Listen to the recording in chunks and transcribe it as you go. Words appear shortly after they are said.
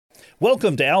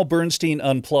Welcome to Al Bernstein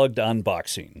Unplugged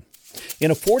Unboxing. In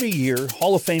a 40-year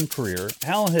Hall of Fame career,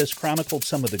 Al has chronicled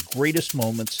some of the greatest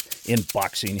moments in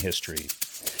boxing history.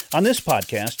 On this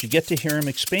podcast, you get to hear him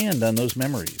expand on those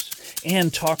memories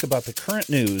and talk about the current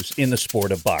news in the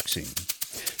sport of boxing.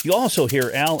 You also hear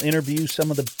Al interview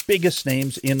some of the biggest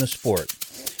names in the sport.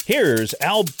 Here's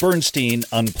Al Bernstein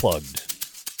Unplugged.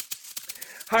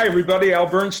 Hi, everybody. Al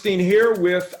Bernstein here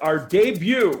with our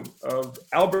debut of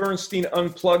Al Bernstein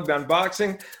Unplugged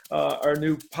Unboxing, our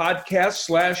new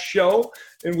podcast / show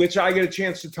in which I get a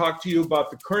chance to talk to you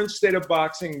about the current state of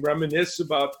boxing, reminisce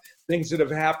about things that have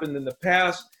happened in the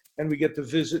past, and we get to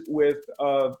visit with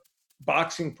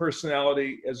boxing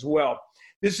personality as well.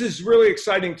 This is really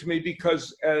exciting to me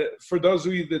because for those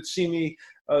of you that see me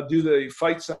do the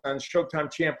fights on Showtime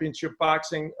Championship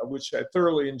Boxing, which I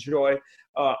thoroughly enjoy,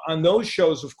 on those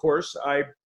shows, of course, I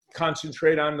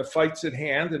concentrate on the fights at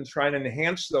hand and try and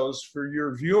enhance those for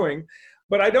your viewing.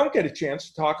 But I don't get a chance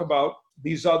to talk about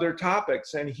these other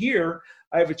topics. And here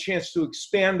I have a chance to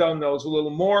expand on those a little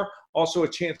more, also a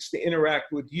chance to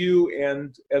interact with you.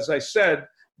 And as I said,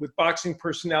 with boxing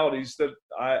personalities that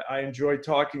I enjoy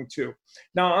talking to.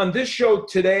 Now, on this show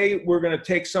today, we're going to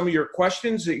take some of your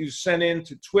questions that you sent in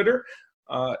to Twitter,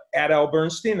 at Al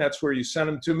Bernstein. That's where you send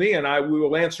them to me, and we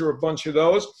will answer a bunch of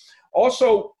those.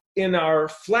 Also, in our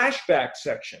flashback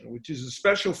section, which is a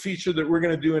special feature that we're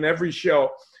going to do in every show,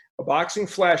 a boxing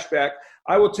flashback,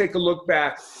 I will take a look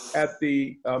back at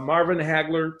the Marvin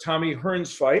Hagler-Tommy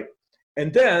Hearns fight.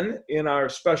 And then in our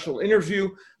special interview,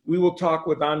 we will talk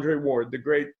with Andre Ward, the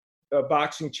great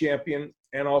boxing champion,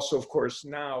 and also, of course,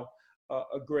 now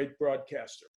a great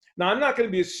broadcaster. Now, I'm not going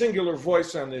to be a singular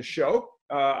voice on this show.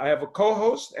 I have a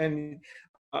co-host, and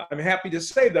I'm happy to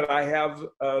say that I have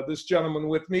this gentleman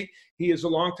with me. He is a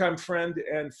longtime friend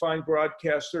and fine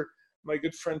broadcaster, my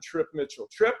good friend Trip Mitchell.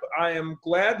 Trip, I am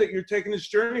glad that you're taking this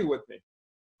journey with me.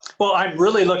 Well, I'm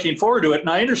really looking forward to it, and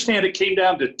I understand it came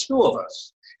down to two of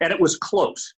us, and it was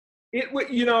close.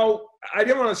 You know, I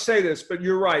didn't want to say this, but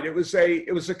you're right. It was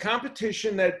a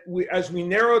competition that as we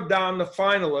narrowed down the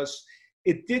finalists,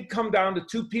 it did come down to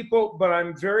two people, but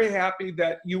I'm very happy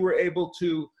that you were able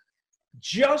to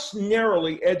just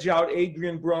narrowly edge out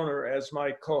Adrian Broner as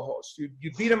my co-host. You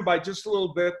beat him by just a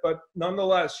little bit, but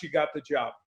nonetheless, you got the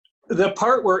job. The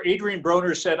part where Adrian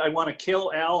Broner said, "I want to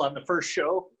kill Al" on the first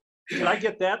show, can I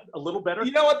get that a little better?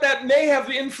 You know what? That may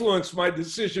have influenced my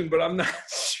decision, but I'm not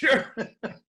sure.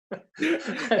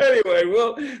 Anyway,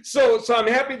 well, so I'm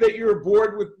happy that you're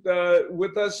aboard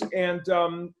with us, and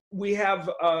we have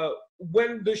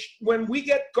when we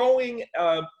get going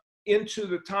into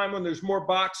the time when there's more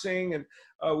boxing and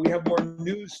we have more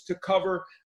news to cover,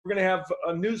 we're going to have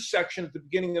a news section at the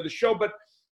beginning of the show. But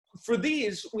for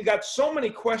these, we got so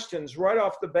many questions right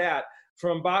off the bat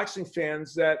from boxing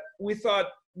fans that we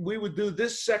thought we would do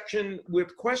this section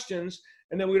with questions,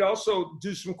 and then we'd also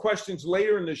do some questions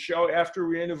later in the show after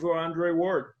we interview Andre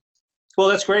Ward. Well,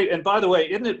 that's great. And by the way,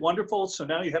 isn't it wonderful? So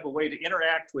now you have a way to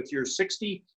interact with your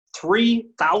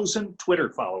 63,000 Twitter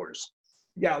followers.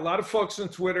 Yeah, a lot of folks on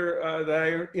Twitter that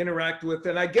I interact with,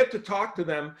 and I get to talk to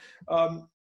them on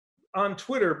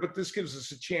Twitter, but this gives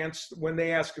us a chance when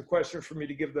they ask a question for me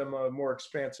to give them a more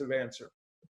expansive answer.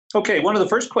 Okay, one of the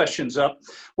first questions up.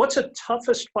 What's the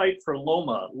toughest fight for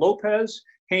Loma? Lopez,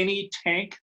 Haney,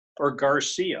 Tank, or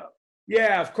Garcia?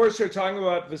 Yeah, of course they're talking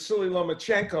about Vasily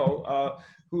Lomachenko,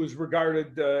 who is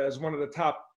regarded as one of the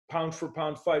top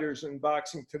pound-for-pound fighters in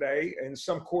boxing today, in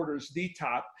some quarters the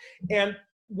top. And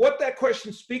what that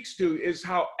question speaks to is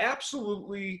how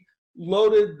absolutely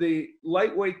loaded the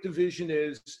lightweight division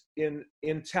is in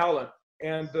talent.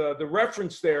 And the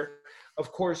reference there,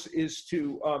 of course, is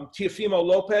to Teofimo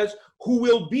Lopez, who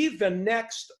will be the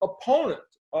next opponent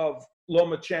of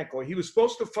Lomachenko. He was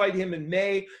supposed to fight him in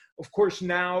May. Of course,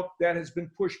 now that has been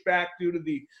pushed back due to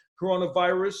the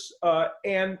coronavirus.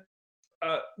 And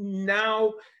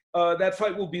now that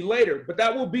fight will be later. But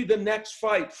that will be the next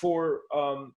fight for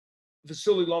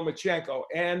Vasily Lomachenko.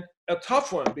 And a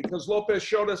tough one, because Lopez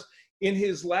showed us in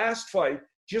his last fight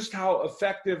just how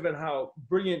effective and how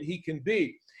brilliant he can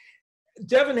be.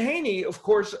 Devin Haney, of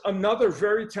course, another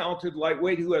very talented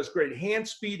lightweight who has great hand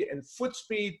speed and foot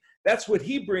speed. That's what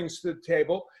he brings to the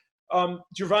table.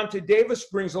 Gervonta Davis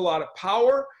brings a lot of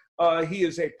power. He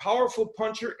is a powerful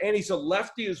puncher, and he's a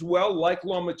lefty as well, like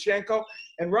Lomachenko.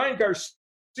 And Ryan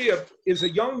Garcia is a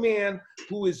young man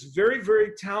who is very,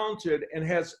 very talented and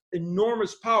has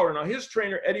enormous power. Now, his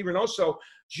trainer, Eddie Reynoso,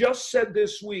 just said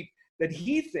this week that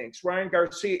he thinks Ryan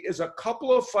Garcia is a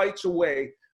couple of fights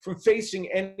away from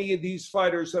facing any of these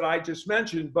fighters that I just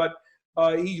mentioned, but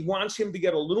he wants him to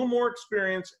get a little more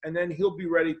experience, and then he'll be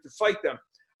ready to fight them.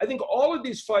 I think all of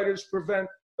these fighters present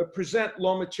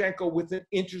Lomachenko with an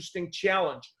interesting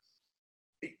challenge.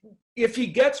 If he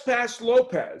gets past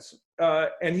Lopez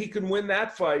and he can win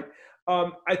that fight,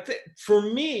 I think for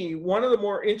me, one of the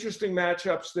more interesting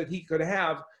matchups that he could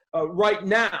have right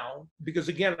now, because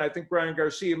again, I think Brian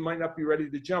Garcia might not be ready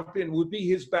to jump in, would be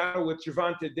his battle with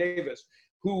Gervonta Davis,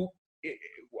 who,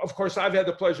 of course, I've had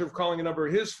the pleasure of calling a number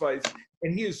of his fights,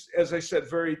 and he is, as I said,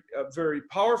 very, very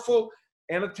powerful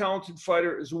and a talented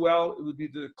fighter as well. It would be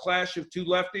the clash of two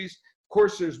lefties. Of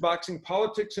course, there's boxing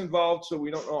politics involved, so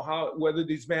we don't know whether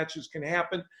these matches can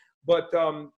happen. But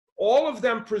all of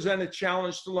them present a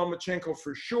challenge to Lomachenko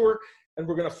for sure, and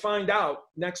we're going to find out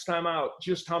next time out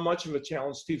just how much of a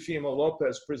challenge Teofimo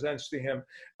Lopez presents to him.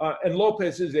 And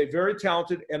Lopez is a very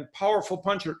talented and powerful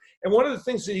puncher. And one of the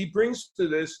things that he brings to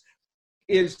this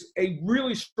is a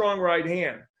really strong right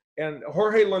hand. And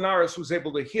Jorge Linares was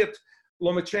able to hit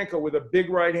Lomachenko with a big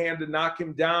right hand to knock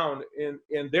him down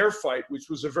in their fight, which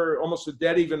was almost a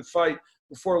dead even fight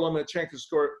before Lomachenko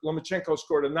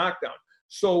scored a knockdown.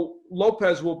 So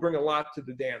Lopez will bring a lot to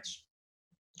the dance.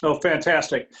 Oh,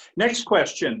 fantastic. Next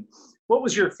question. What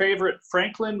was your favorite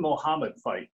Franklin Muhammad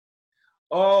fight?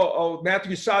 Oh,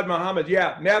 Matthew Saad Muhammad.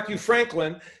 Yeah, Matthew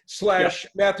Franklin /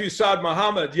 Matthew Saad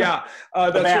Muhammad. Yeah,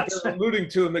 that's what they're alluding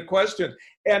to in the question.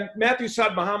 And Matthew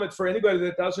Saad Muhammad, for anybody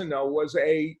that doesn't know, was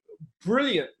a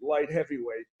brilliant light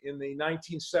heavyweight in the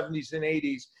 1970s and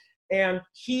 80s. And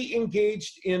he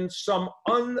engaged in some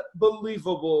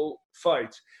unbelievable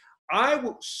fights. I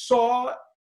saw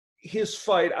his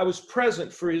fight. I was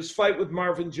present for his fight with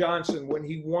Marvin Johnson when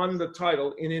he won the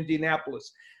title in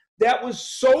Indianapolis. That was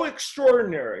so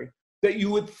extraordinary that you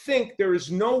would think there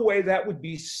is no way that would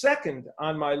be second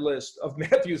on my list of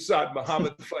Matthew Saad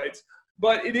Muhammad fights.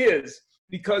 But it is,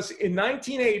 because in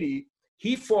 1980,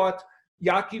 he fought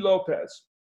Yaqui Lopez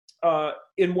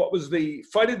in what was the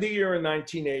fight of the year in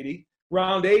 1980.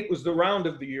 Round 8 was the round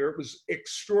of the year. It was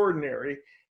extraordinary.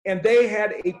 And they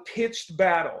had a pitched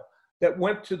battle that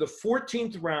went to the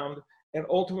 14th round, and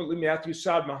ultimately Matthew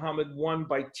Saad Muhammad won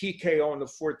by TKO in the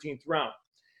 14th round.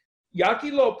 Yaqui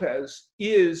Lopez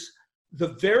is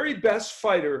the very best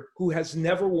fighter who has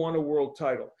never won a world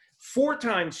title. 4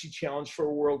 times he challenged for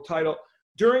a world title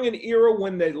during an era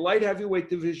when the light heavyweight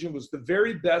division was the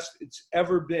very best it's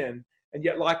ever been, and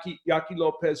yet Yaqui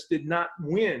Lopez did not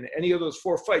win any of those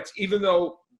 4 fights, even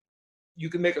though you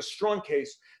can make a strong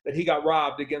case that he got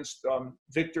robbed against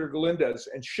Victor Galindez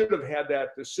and should have had that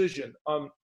decision.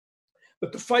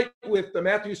 But the fight with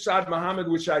Matthew Saad Muhammad,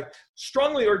 which I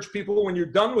strongly urge people, when you're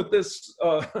done with this,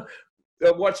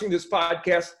 watching this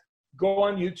podcast, go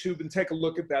on YouTube and take a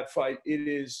look at that fight. It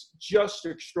is just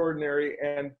extraordinary.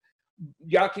 And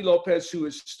Yaqui Lopez, who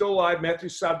is still alive, Matthew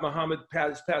Saad Muhammad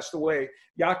has passed away.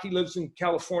 Yaqui lives in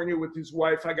California with his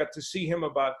wife. I got to see him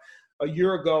about a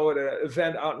year ago at an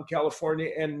event out in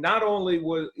California. And not only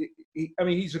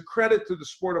he's a credit to the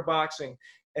sport of boxing,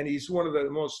 and he's one of the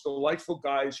most delightful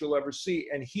guys you'll ever see.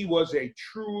 And he was a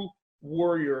true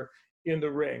warrior in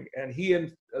the ring. And he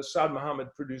and Saad Muhammad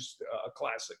produced a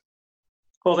classic.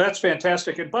 Well, that's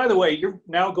fantastic. And by the way, you're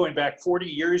now going back 40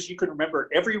 years. You can remember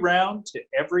every round to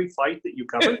every fight that you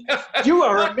covered. You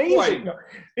are amazing.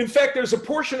 In fact, there's a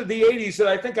portion of the 80s that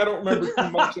I think I don't remember too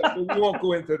much of, but we won't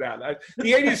go into that.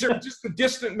 The 80s are just a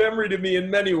distant memory to me in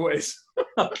many ways.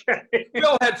 Okay. We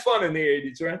all had fun in the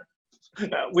 80s, right?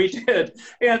 We did.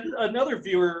 And another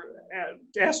viewer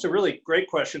asked a really great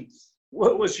question.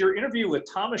 What was your interview with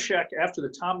Tomaszek after the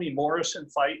Tommy Morrison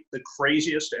fight the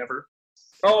craziest ever?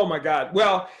 Oh, my God.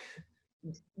 Well,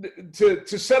 to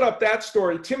set up that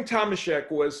story, Tim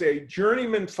Tomaszek was a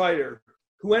journeyman fighter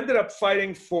who ended up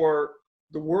fighting for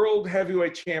the World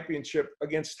Heavyweight Championship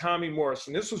against Tommy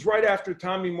Morrison. This was right after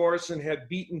Tommy Morrison had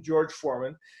beaten George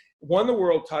Foreman, won the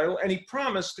world title, and he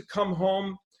promised to come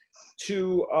home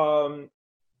to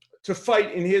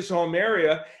fight in his home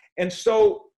area. And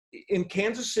so in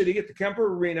Kansas City at the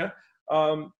Kemper Arena,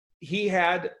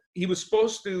 he was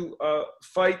supposed to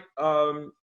fight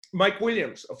Mike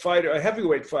Williams, a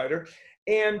heavyweight fighter,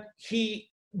 and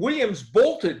Williams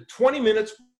bolted 20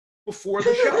 minutes before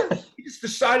the show. He just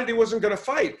decided he wasn't going to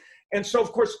fight. And so,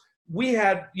 of course, we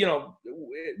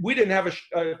didn't have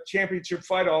a championship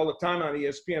fight all the time on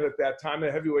ESPN at that time,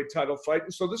 a heavyweight title fight.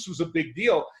 And so this was a big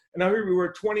deal. And now here we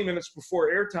were 20 minutes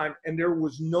before airtime, and there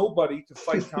was nobody to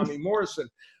fight Tommy Morrison.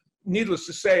 Needless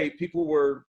to say, people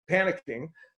were panicking.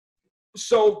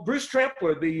 So Bruce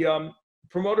Trampler, the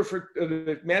promoter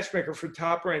the matchmaker for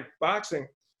Top Rank Boxing,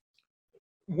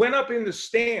 went up in the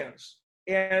stands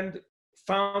and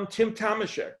found Tim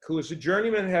Tomaszek, who was a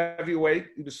journeyman heavyweight.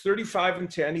 He was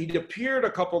 35-10. He'd appeared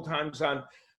a couple times on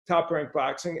Top Rank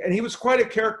Boxing, and he was quite a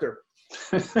character.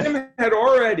 Tim had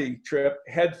already, Trip,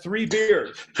 had 3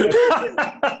 beers.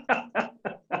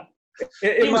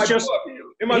 He was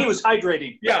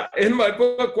hydrating. Yeah, in my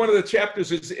book, one of the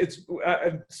chapters is it's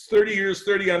 30 years,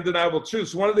 30 undeniable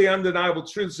truths. One of the undeniable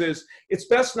truths is it's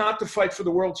best not to fight for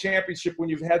the world championship when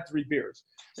you've had 3 beers.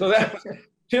 So that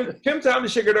Tim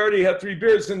Tomaszek had already had 3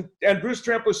 beers, and Bruce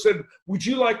Trampler said, "Would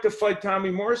you like to fight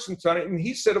Tommy Morrison tonight?" And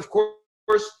he said, "Of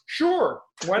course, sure,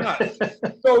 why not?"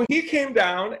 So he came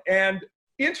down and,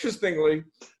 interestingly,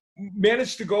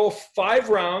 managed to go 5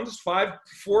 rounds,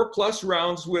 4+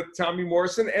 rounds with Tommy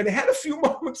Morrison, and had a few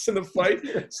moments in the fight.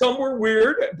 Some were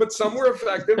weird, but some were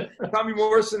effective. Tommy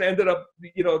Morrison ended up,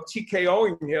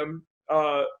 TKOing him.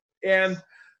 And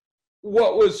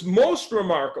what was most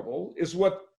remarkable is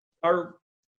what our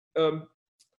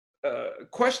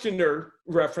questioner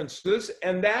references,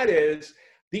 and that is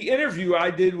the interview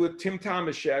I did with Tim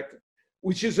Tomaszek,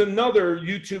 which is another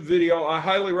YouTube video I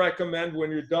highly recommend when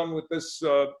you're done with this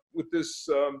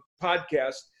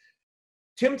podcast.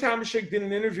 Tim Tomaszek did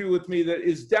an interview with me that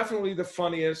is definitely the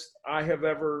funniest I have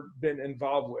ever been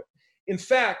involved with. In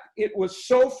fact, it was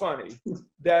so funny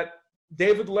that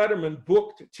David Letterman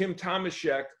booked Tim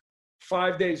Tomaszek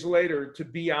 5 days later to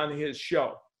be on his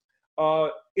show.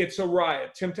 It's a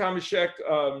riot. Tim Tomaszek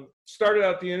started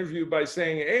out the interview by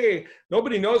saying, "Hey,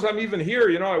 nobody knows I'm even here.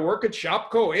 I work at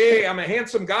Shopko. Hey, I'm a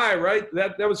handsome guy, right?"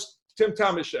 That was Tim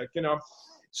Tomaszek,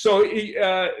 So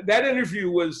that interview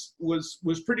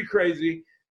was pretty crazy.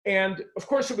 And of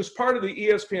course, it was part of the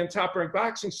ESPN Top Rank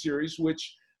Boxing series,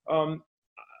 which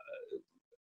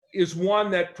is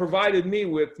one that provided me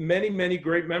with many, many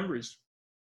great memories.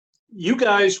 You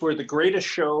guys were the greatest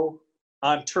show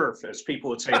on turf, as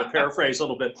people would say, to paraphrase a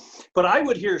little bit. But I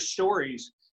would hear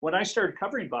stories when I started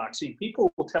covering boxing.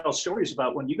 People will tell stories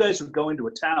about when you guys would go into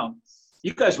a town,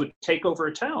 you guys would take over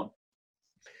a town.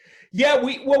 Yeah,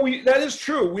 that is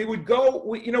true. We would go,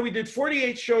 we did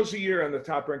 48 shows a year on the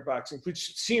Top Rank Boxing,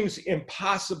 which seems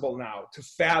impossible now to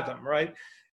fathom, right?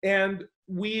 And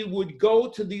we would go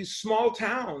to these small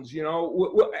towns,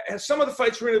 some of the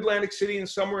fights were in Atlantic City and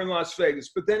some were in Las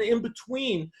Vegas, but then in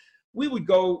between, we would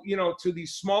go, to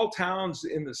these small towns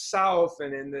in the South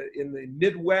and in the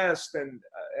Midwest and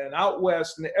out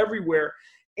West and everywhere.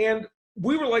 And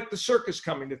we were like the circus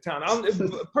coming to town.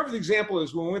 A perfect example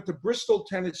is when we went to Bristol,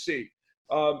 Tennessee.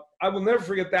 I will never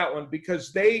forget that one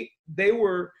because it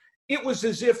was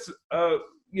as if,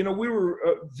 we were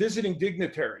visiting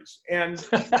dignitaries and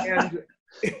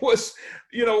it was,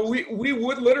 we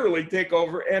would literally take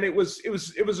over, and it was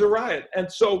a riot. And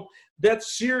so that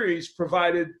series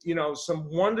provided, some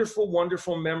wonderful,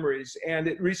 wonderful memories. And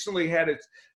it recently had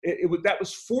that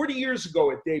was 40 years ago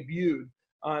it debuted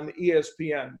on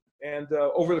ESPN. And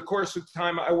over the course of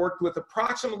time, I worked with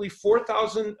approximately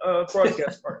 4,000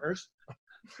 broadcast partners,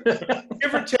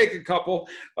 give or take a couple,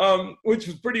 which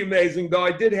was pretty amazing. Though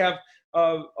I did have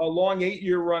a long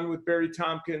 8-year run with Barry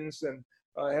Tompkins, and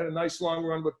I had a nice long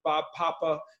run with Bob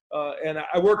Papa. And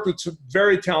I worked with some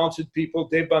very talented people,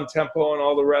 Dave Bontempo and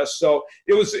all the rest. So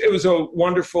it was a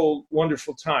wonderful,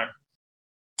 wonderful time.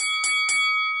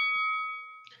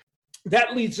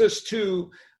 That leads us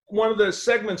to one of the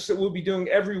segments that we'll be doing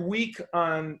every week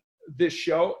on this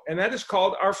show, and that is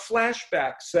called our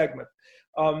flashback segment.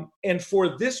 And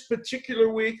for this particular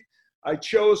week, I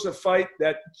chose a fight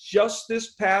that just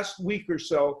this past week or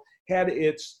so had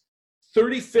its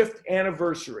 35th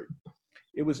anniversary.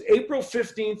 It was April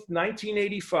 15th,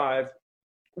 1985,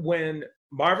 when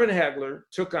Marvin Hagler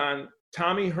took on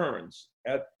Tommy Hearns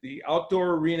at the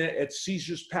outdoor arena at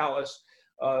Caesar's Palace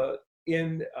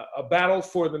in a battle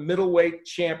for the middleweight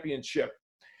championship.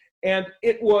 And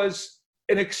it was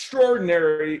an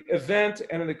extraordinary event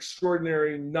and an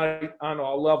extraordinary night on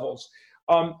all levels.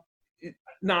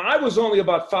 Now, I was only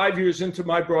about 5 years into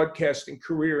my broadcasting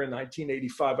career in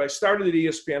 1985. I started at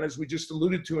ESPN, as we just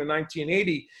alluded to, in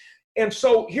 1980. And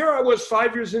so here I was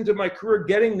 5 years into my career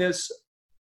getting this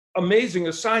amazing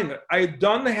assignment. I had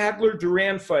done the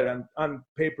Hagler-Duran fight on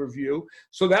pay-per-view,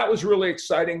 so that was really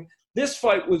exciting. This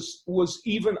fight was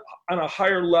even on a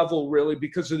higher level, really,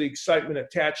 because of the excitement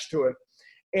attached to it.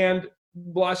 And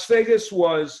Las Vegas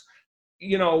was,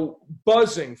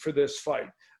 buzzing for this fight,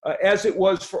 as it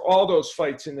was for all those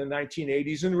fights in the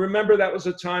 1980s. And remember, that was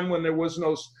a time when there was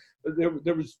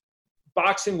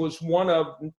boxing was one of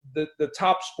the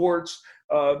top sports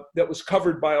that was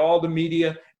covered by all the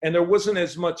media, and there wasn't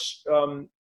as much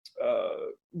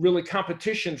really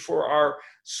competition for our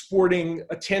sporting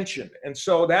attention. And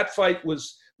so that fight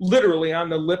was literally on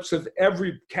the lips of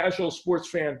every casual sports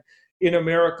fan in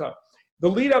America. The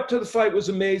lead up to the fight was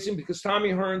amazing because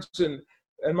Tommy Hearns and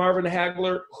and Marvin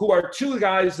Hagler, who are two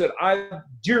guys that I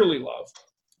dearly love,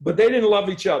 but they didn't love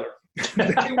each other.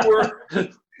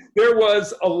 There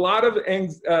was a lot of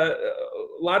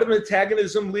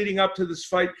antagonism leading up to this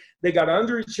fight. They got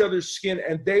under each other's skin,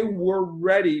 and they were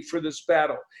ready for this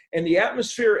battle. And the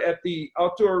atmosphere at the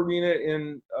outdoor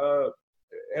arena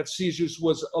at Caesars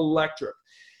was electric.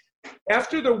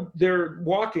 After their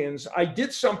walk-ins, I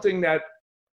did something that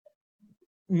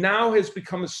now has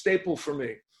become a staple for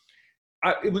me.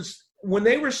 It was when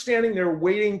they were standing there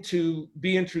waiting to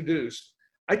be introduced,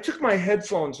 I took my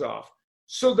headphones off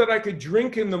so that I could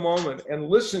drink in the moment and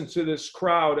listen to this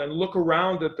crowd and look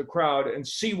around at the crowd and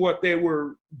see what they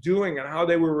were doing and how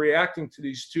they were reacting to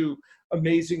these two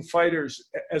amazing fighters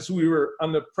as we were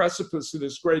on the precipice of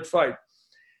this great fight.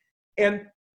 And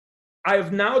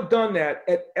I've now done that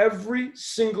at every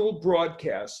single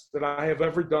broadcast that I have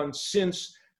ever done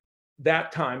since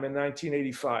that time in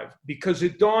 1985, because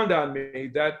it dawned on me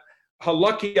that how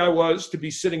lucky I was to be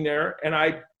sitting there. And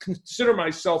I consider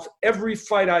myself, every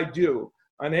fight I do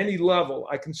on any level,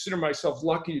 I consider myself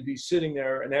lucky to be sitting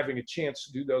there and having a chance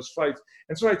to do those fights.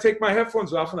 And so I take my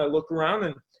headphones off and I look around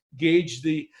and gauge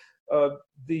the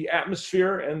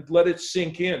atmosphere and let it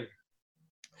sink in.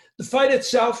 The fight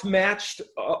itself matched,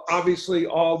 obviously,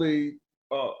 all the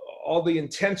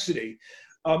intensity.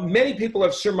 Many people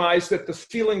have surmised that the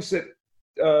feelings that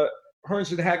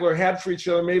Hearns and Hagler had for each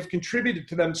other may have contributed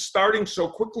to them starting so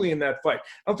quickly in that fight.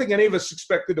 I don't think any of us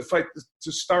expected the fight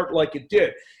to start like it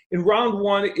did. In round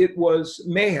one, it was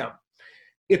mayhem.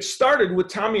 It started with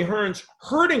Tommy Hearns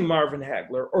hurting Marvin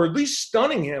Hagler, or at least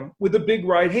stunning him with a big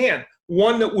right hand,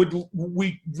 one that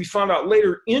we found out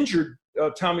later injured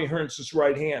Tommy Hearns'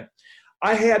 right hand.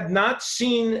 I had not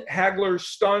seen Hagler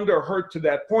stunned or hurt to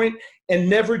that point, and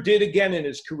never did again in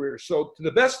his career. So to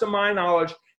the best of my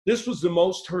knowledge, this was the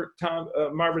most hurt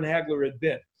Marvin Hagler had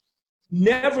been.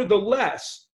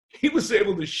 Nevertheless, he was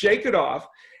able to shake it off,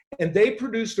 and they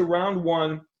produced a round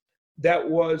one that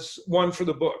was one for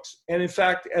the books. And in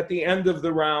fact, at the end of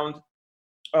the round,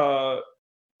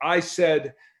 I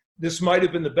said, this might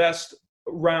have been the best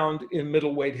round in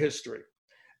middleweight history.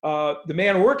 The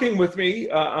man working with me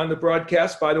on the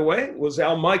broadcast, by the way, was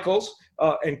Al Michaels,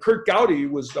 and Kurt Gowdy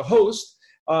was the host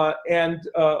of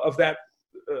that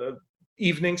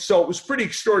evening. So it was pretty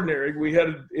extraordinary. We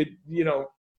had,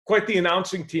 quite the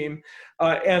announcing team.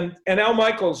 And Al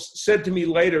Michaels said to me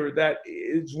later that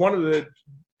it's one of the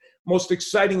most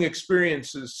exciting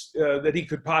experiences that he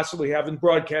could possibly have in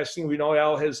broadcasting. We know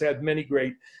Al has had many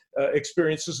great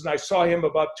experiences, and I saw him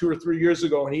about 2 or 3 years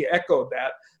ago, and he echoed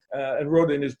that. And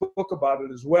wrote in his book about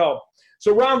it as well.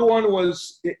 So round one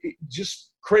was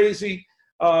just crazy.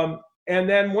 And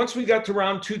then once we got to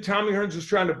round two, Tommy Hearns was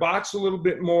trying to box a little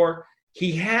bit more.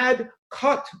 He had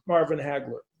cut Marvin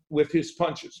Hagler with his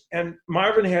punches, and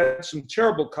Marvin had some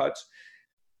terrible cuts.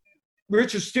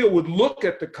 Richard Steele would look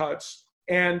at the cuts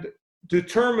and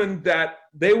determine that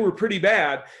they were pretty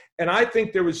bad. And I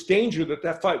think there was danger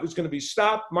that fight was going to be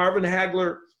stopped. Marvin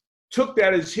Hagler took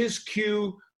that as his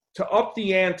cue to up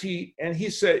the ante, and he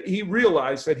said he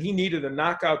realized that he needed a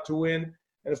knockout to win,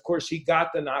 and of course he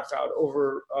got the knockout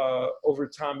over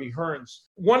Tommy Hearns.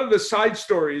 One of the side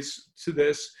stories to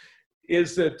this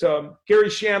is that Gary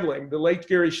Shandling, the late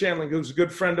Gary Shandling, who was a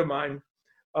good friend of mine,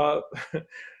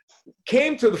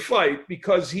 came to the fight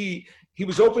because he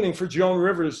was opening for Joan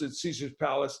Rivers at Caesar's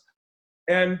Palace,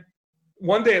 and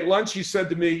one day at lunch he said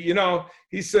to me,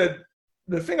 he said,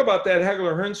 the thing about that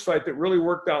Hagler-Hearns fight that really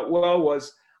worked out well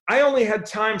was I only had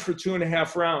time for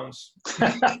 2.5 rounds.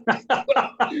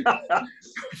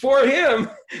 For him,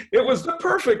 it was the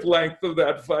perfect length of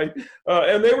that fight.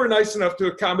 And they were nice enough to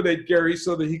accommodate Gary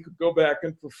so that he could go back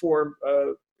and perform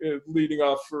leading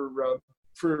off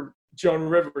for Joan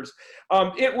Rivers.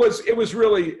 It was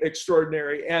really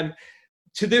extraordinary. And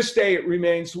to this day, it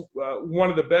remains one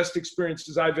of the best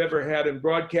experiences I've ever had in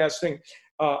broadcasting.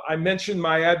 I mentioned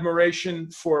my admiration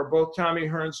for both Tommy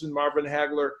Hearns and Marvin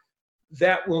Hagler.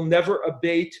 That will never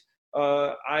abate.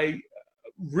 I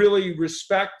really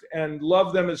respect and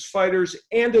love them as fighters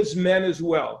and as men as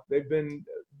well. They've been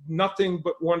nothing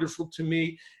but wonderful to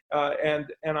me, and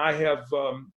I have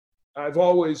I've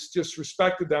always just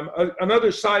respected them.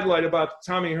 Another sidelight about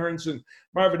Tommy Hearns and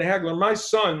Marvin Hagler, my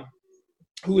son,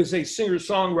 who is a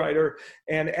singer-songwriter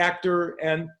and actor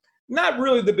and not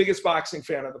really the biggest boxing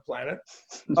fan on the planet,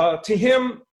 to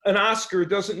him, an Oscar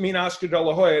doesn't mean Oscar de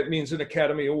la Hoya, it means an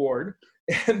Academy Award.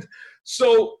 And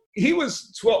so he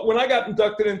was 12, when I got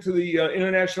inducted into the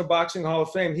International Boxing Hall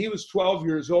of Fame, he was 12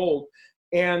 years old.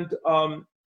 And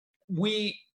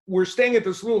we were staying at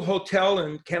this little hotel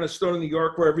in Canastota, New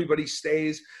York, where everybody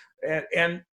stays.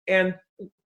 And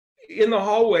in the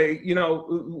hallway,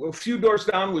 a few doors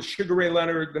down was Sugar Ray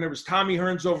Leonard. Then there was Tommy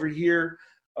Hearns over here,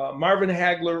 Marvin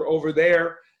Hagler over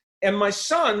there. And my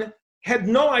son had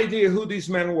no idea who these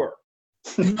men were,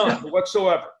 none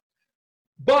whatsoever.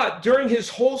 But during his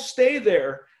whole stay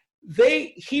there,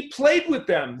 he played with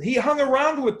them. He hung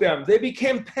around with them. They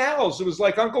became pals. It was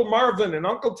like Uncle Marvin and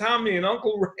Uncle Tommy and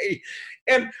Uncle Ray.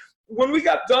 And when we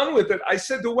got done with it, I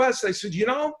said to Wes, I said,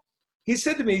 he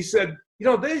said to me,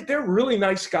 they're really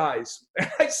nice guys.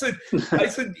 I said,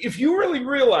 if you really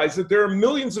realize that there are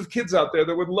millions of kids out there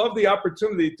that would love the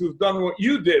opportunity to have done what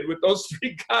you did with those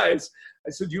three guys, I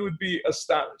said, you would be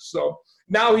astonished. So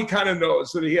now he kind of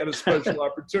knows that he had a special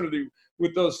opportunity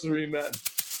with those three men.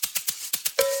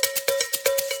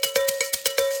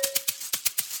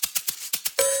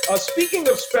 Speaking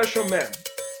of special men,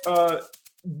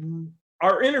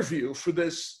 our interview for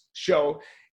this show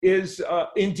is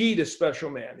indeed a special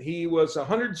man. He was a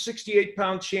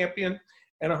 168-pound champion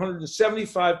and a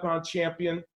 175-pound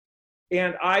champion.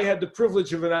 And I had the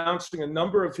privilege of announcing a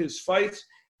number of his fights.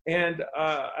 And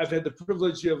I've had the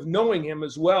privilege of knowing him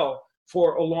as well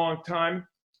for a long time.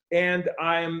 And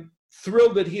I'm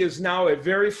thrilled that he is now a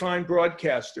very fine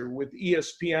broadcaster with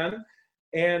ESPN.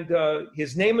 And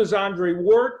his name is Andre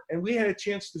Ward. And we had a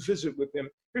chance to visit with him.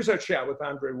 Here's our chat with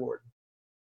Andre Ward.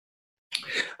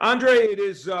 Andre, it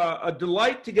is a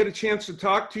delight to get a chance to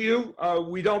talk to you.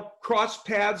 We don't cross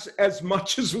paths as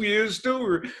much as we used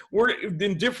to. We're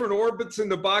in different orbits in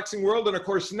the boxing world. And of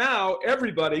course, now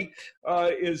everybody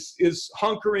is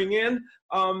hunkering in.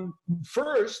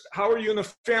 First, how are you and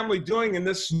the family doing in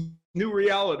this new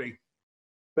reality?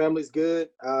 Family's good.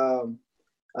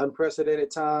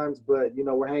 Unprecedented times, but,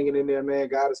 we're hanging in there, man.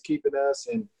 God is keeping us.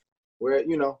 And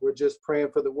we're just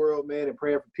praying for the world, man, and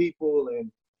praying for people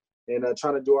and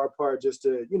trying to do our part just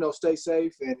to, stay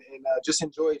safe and just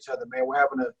enjoy each other, man. We're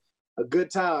having a good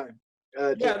time.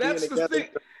 Yeah, that's the thing.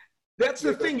 That's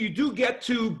the thing. You do get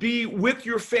to be with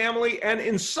your family, and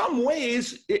in some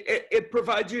ways, it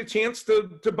provides you a chance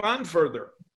to bond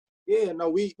further. Yeah,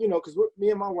 no, because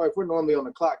me and my wife, we're normally on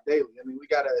the clock daily. I mean, we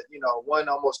got one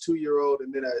almost 2-year-old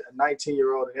and then a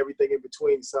 19-year-old and everything in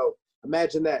between. So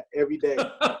imagine that every day.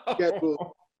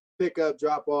 Schedule, pick up,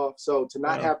 drop off. So to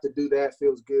not have to do that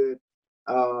feels good.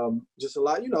 Just a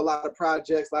lot, a lot of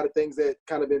projects, a lot of things that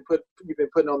kind of you've been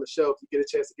putting on the shelf. You get a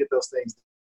chance to get those things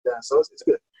done. So it's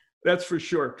good. That's for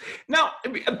sure. Now,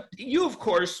 you, of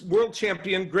course, world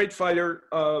champion, great fighter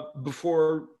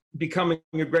before becoming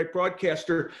a great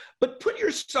broadcaster, but put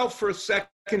yourself for a second,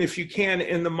 if you can,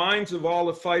 in the minds of all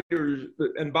the fighters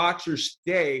and boxers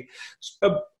today,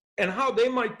 and how they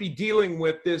might be dealing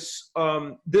with this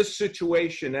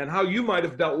situation, and how you might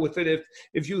have dealt with it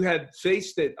if you had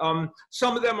faced it.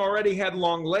 Some of them already had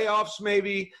long layoffs,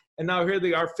 maybe, and now here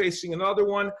they are facing another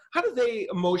one. How do they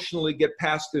emotionally get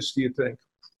past this, do you think?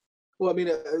 Well, I mean,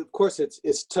 of course,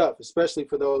 it's tough, especially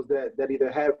for those that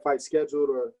either have fights scheduled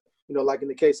or, like in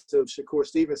the case of Shakur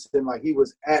Stevenson, like he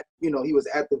was at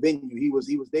the venue, he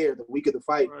was there the week of the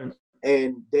fight. Right.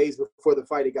 And days before the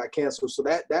fight, it got canceled. So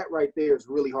that right there is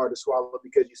really hard to swallow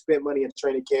because you spent money in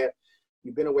training camp.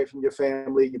 You've been away from your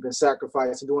family. You've been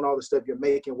sacrificing, doing all the stuff. You're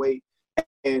making weight.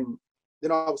 And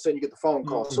then all of a sudden you get the phone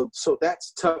call. Mm-hmm. So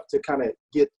that's tough to kind of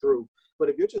get through. But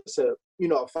if you're just a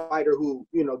fighter who,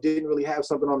 didn't really have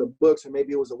something on the books or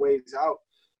maybe it was a ways out,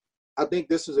 I think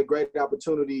this is a great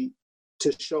opportunity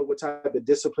to show what type of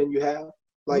discipline you have.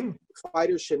 Like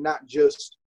fighters should not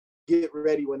just get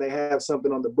ready when they have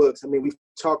something on the books. I mean, we've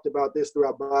talked about this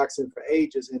throughout boxing for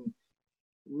ages, and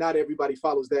not everybody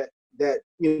follows that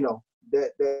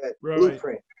right.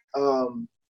 blueprint.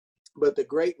 But the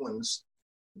great ones,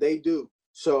 they do.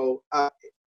 So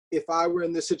if I were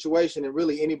in this situation, and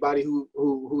really anybody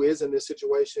who is in this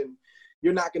situation,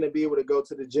 you're not going to be able to go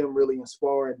to the gym really and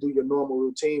spar and do your normal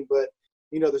routine. But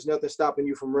there's nothing stopping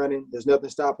you from running. There's nothing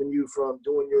stopping you from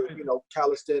doing your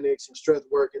calisthenics and strength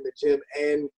work in the gym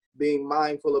and being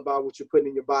mindful about what you're putting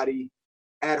in your body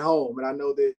at home. And I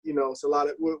know that, it's a lot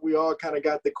of, we all kind of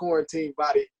got the quarantine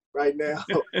body right now,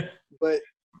 but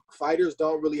fighters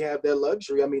don't really have that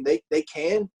luxury. I mean, they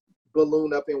can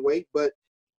balloon up in weight, but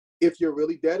if you're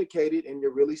really dedicated and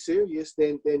you're really serious,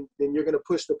 then you're going to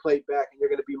push the plate back and you're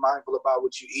going to be mindful about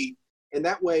what you eat. And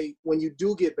that way, when you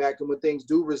do get back and when things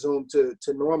do resume to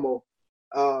normal,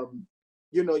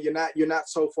 you're not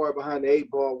so far behind the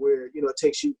 8 ball where, it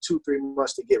takes you 2-3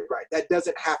 months to get right. That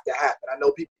doesn't have to happen. I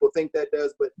know people think that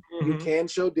does, but you can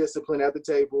show discipline at the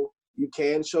table. You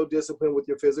can show discipline with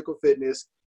your physical fitness,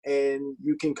 and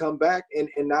you can come back and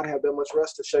not have that much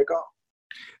rest to shake off.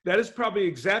 That is probably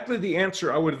exactly the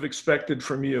answer I would have expected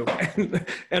from you,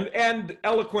 and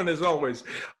eloquent as always.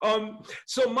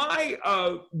 So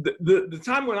the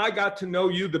time when I got to know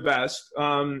you the best,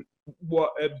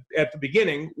 at the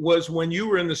beginning, was when you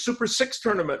were in the Super Six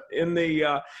tournament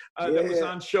that was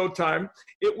on Showtime.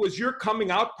 It was your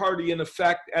coming out party, in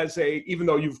effect, even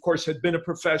though you of course had been a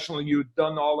professional, you'd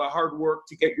done all the hard work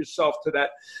to get yourself to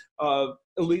that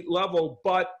elite level,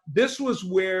 but this was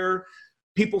where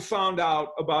people found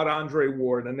out about Andre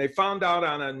Ward, and they found out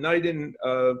on a night in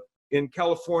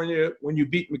California when you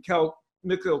beat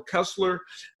Mikkel Kessler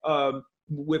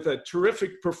with a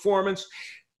terrific performance.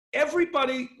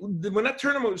 Everybody, when that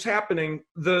tournament was happening,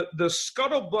 the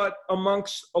scuttlebutt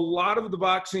amongst a lot of the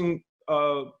boxing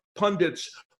pundits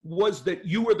was that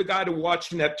you were the guy to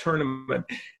watch in that tournament.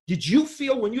 Did you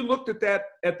feel, when you looked at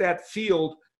that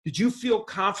field, did you feel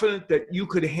confident that you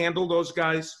could handle those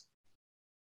guys?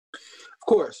 Of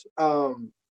course. I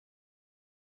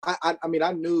mean,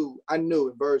 I knew, and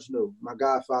Verge knew, my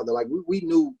godfather, like we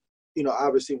knew,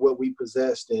 obviously what we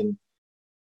possessed. And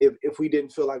if we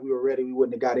didn't feel like we were ready, we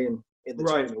wouldn't have got in the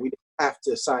tournament. We didn't have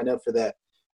to sign up for that.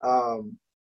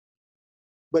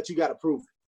 But you got to prove it.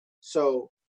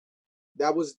 So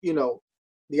that was,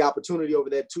 the opportunity over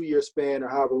that 2-year span or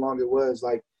however long it was.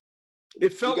 Like,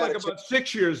 it felt like about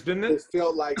 6 years, didn't it? It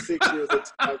felt like 6 years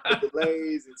of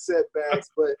delays and setbacks,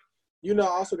 but I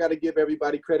also got to give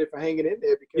everybody credit for hanging in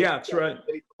there, because that's right.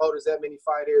 Many promoters, that many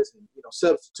fighters, and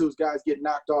substitutes, guys get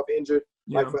knocked off, injured.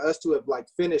 Yeah. Like for us to have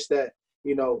finished that,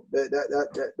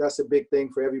 that's a big thing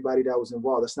for everybody that was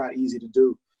involved. It's not easy to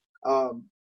do.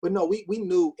 But no, we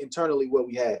knew internally what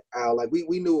we had, Al. Like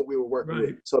we knew what we were working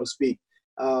with, so to speak.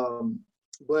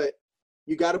 But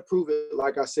you got to prove it,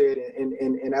 like I said,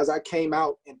 and as I came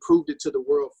out and proved it to the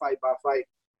world fight by fight,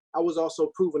 I was also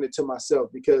proving it to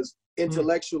myself, because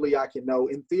intellectually I can know,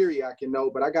 in theory I can know,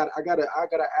 but I gotta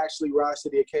actually rise to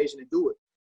the occasion and do it.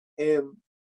 And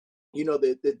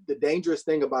the dangerous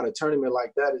thing about a tournament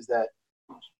like that is that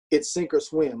it's sink or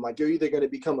swim. Like, you're either going to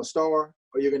become a star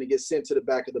or you're going to get sent to the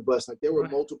back of the bus. Like, there were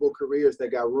multiple careers that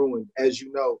got ruined, as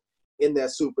you know, in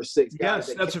that Super Six.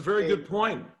 Yes, that's a very good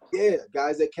point. Yeah,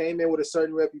 guys that came in with a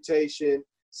certain reputation,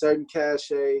 certain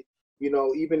cachet,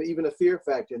 even a fear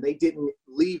factor, and they didn't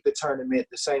leave the tournament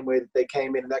the same way that they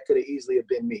came in, and that could have easily have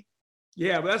been me.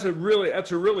 Yeah, that's a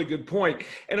really good point.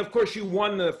 And of course, you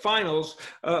won the finals.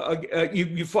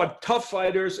 You fought tough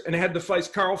fighters and had to fight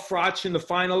Carl Froch in the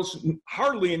finals.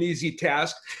 Hardly an easy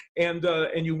task, and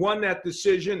you won that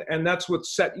decision, and that's what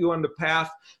set you on the path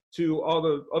to all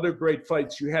the other great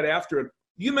fights you had after it.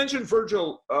 You mentioned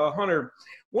Virgil Hunter.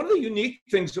 One of the unique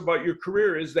things about your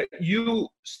career is that you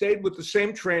stayed with the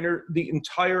same trainer the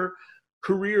entire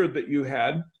career that you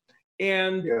had,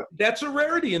 and that's a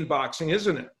rarity in boxing,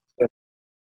 isn't it?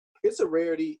 It's a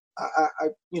rarity,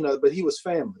 but he was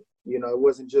family. It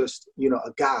wasn't just,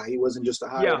 a guy. He wasn't just a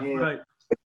hired hand. Right.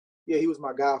 Yeah, he was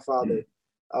my godfather,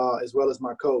 as well as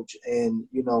my coach. And,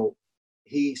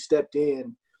 he stepped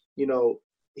in,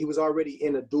 he was already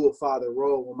in a dual father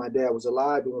role when my dad was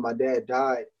alive. But when my dad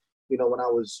died, when I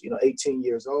was, 18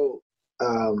 years old,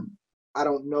 I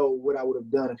don't know what I would have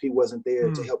done if he wasn't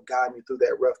there to help guide me through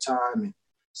that rough time, and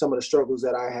some of the struggles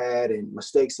that I had and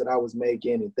mistakes that I was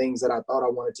making and things that I thought I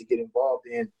wanted to get involved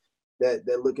in that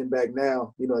looking back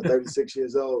now, at 36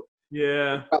 years old,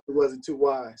 probably wasn't too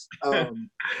wise.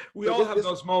 We all have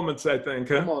those moments, I think.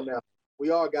 Huh? Come on now.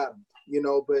 We all got them,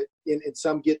 but and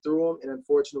some get through them, and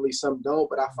unfortunately some don't.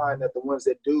 But I find that the ones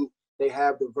that do, they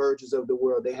have the Verges of the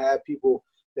world. They have people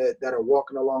that are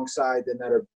walking alongside them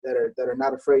that are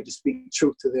not afraid to speak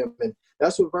truth to them. And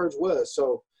that's what Verge was.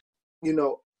 So,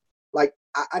 like,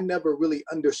 I never really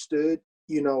understood,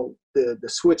 the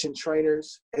switch in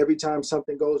trainers every time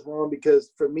something goes wrong,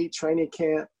 because for me, training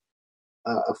camp,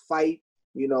 a fight,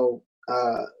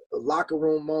 locker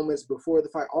room moments before the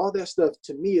fight, all that stuff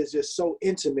to me is just so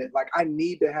intimate. Like, I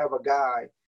need to have a guy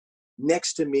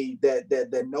next to me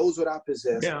that knows what I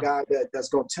possess, a guy that's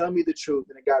going to tell me the truth,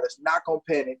 and a guy that's not going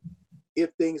to panic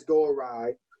if things go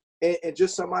awry. And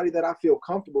just somebody that I feel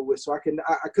comfortable with. So I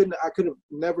could have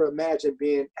never imagined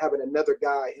having another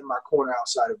guy in my corner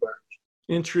outside of Verge.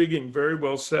 Intriguing. Very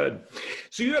well said.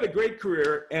 So you had a great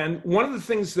career. And one of the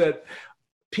things that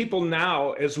people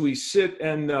now, as we sit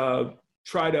and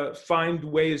try to find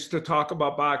ways to talk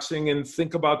about boxing and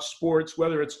think about sports,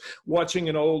 whether it's watching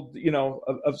an old,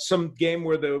 of some game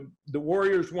where the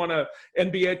Warriors won a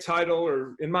NBA title,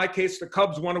 or in my case, the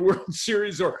Cubs won a World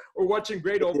Series, or watching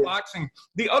great old boxing.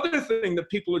 The other thing that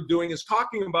people are doing is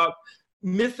talking about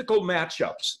mythical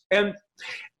matchups. And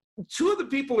two of the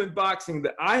people in boxing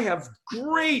that I have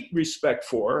great respect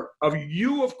for, of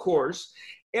you, of course,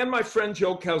 and my friend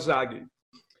Joe Calzaghe.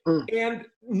 And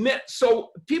so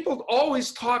people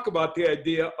always talk about the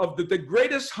idea of the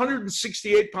greatest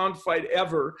 168-pound fight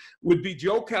ever would be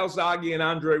Joe Calzaghe and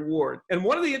Andre Ward. And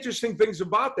one of the interesting things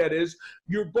about that is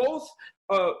you're both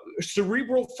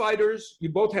cerebral fighters. You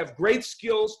both have great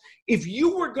skills. If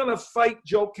you were going to fight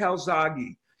Joe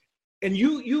Calzaghe, and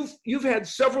you've had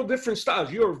several different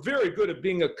styles. You're very good at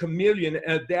being a chameleon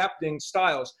and adapting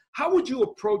styles. How would you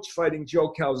approach fighting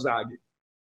Joe Calzaghe?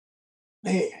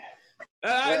 Man.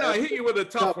 I know, I hit you with a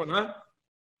tough one, huh?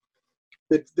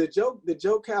 The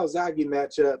Joe Calzaghe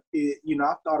matchup,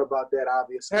 I've thought about that,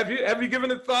 obviously. Have you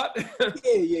given it thought?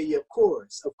 Yeah, of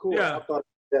course. Yeah. I've thought about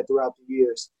that throughout the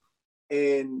years.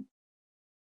 And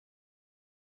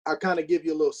I'll kind of give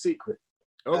you a little secret.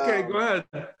 Okay, go ahead.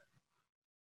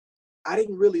 I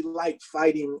didn't really like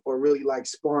fighting or really like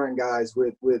sparring guys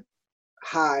with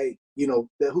high,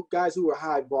 guys who were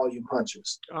high volume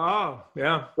punchers. Oh,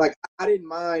 yeah. Like I didn't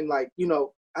mind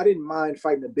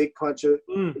fighting a big puncher.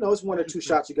 It's one or two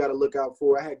shots you got to look out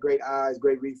for. I had great eyes,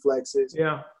 great reflexes.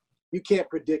 Yeah. You can't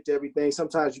predict everything.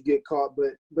 Sometimes you get caught,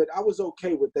 but I was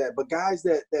okay with that. But guys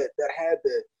that had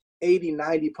the 80,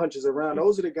 90 punches around,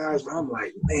 those are the guys where I'm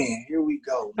like, man, here we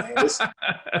go, man.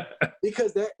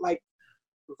 Because that, like,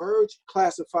 Verge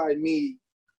classified me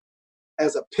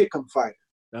as a pick'em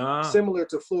fighter, similar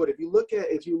to Floyd. If you look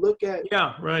at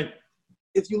yeah, right.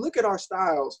 If you look at our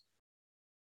styles,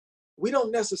 we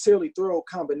don't necessarily throw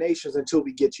combinations until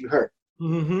we get you hurt.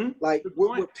 Mm-hmm. Like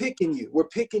we're picking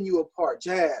you apart.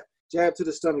 Jab to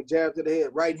the stomach, jab to the head,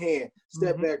 right hand,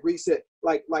 step back, reset.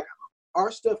 Like our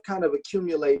stuff kind of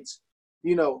accumulates,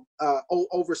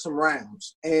 over some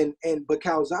rounds. But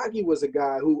Calzaghe was a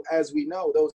guy who, as we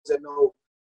know, those that know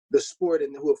the sport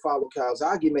and who have followed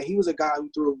Calzaghe, man, he was a guy who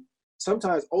threw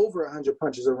sometimes over 100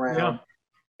 punches around. Yeah.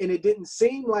 And it didn't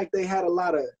seem like they had a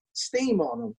lot of steam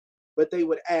on them, but they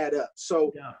would add up.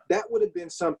 So that would have been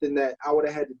something that I would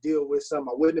have had to deal with, something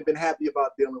I wouldn't have been happy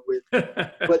about dealing with.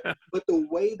 but the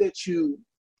way that you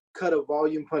cut a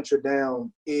volume puncher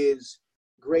down is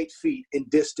great feet in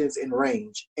distance and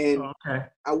range. And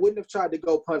I wouldn't have tried to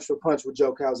go punch for punch with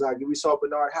Joe Calzaghe. We saw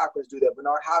Bernard Hopkins do that.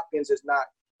 Bernard Hopkins is not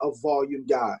a volume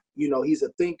guy. He's a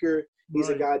thinker. He's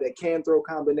a guy that can throw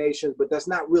combinations, but that's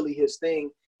not really his thing.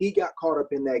 He got caught up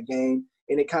in that game,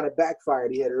 and it kind of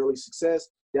backfired. He had early success.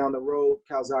 Down the road,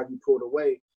 Calzaghe pulled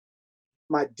away.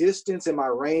 My distance and my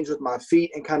range with my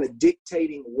feet and kind of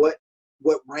dictating what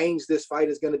range this fight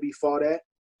is going to be fought at.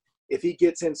 If he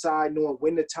gets inside, knowing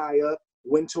when to tie up,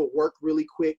 when to work really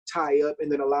quick, tie up,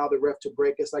 and then allow the ref to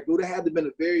break us. Like, it would have had to been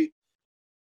a very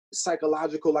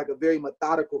psychological, like a very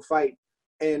methodical fight.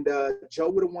 And Joe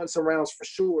would have won some rounds for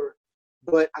sure.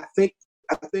 But I think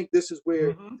this is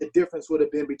where the difference would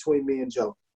have been between me and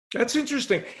Joe. That's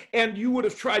interesting. And you would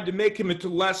have tried to make him into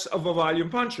less of a volume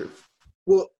puncher.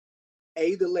 Well,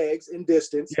 the legs and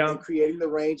distance and creating the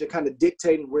range and kind of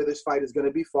dictating where this fight is going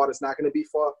to be fought. It's not going to be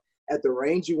fought at the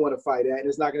range you want to fight at, and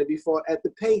it's not going to be fought at the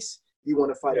pace you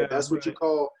want to fight at. That's what you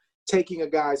call taking a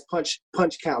guy's punch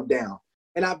count down.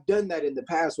 And I've done that in the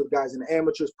past with guys in the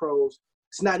amateurs, pros.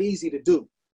 It's not easy to do.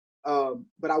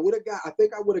 But I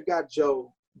think I would have got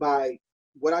Joe by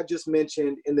what I just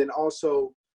mentioned, and then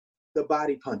also the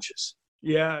body punches.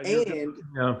 Yeah. And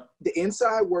the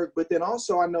inside work, but then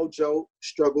also I know Joe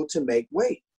struggled to make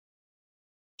weight.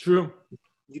 True.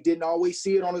 You didn't always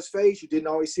see it on his face. You didn't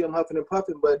always see him huffing and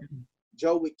puffing, but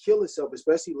Joe would kill himself,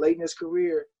 especially late in his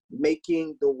career,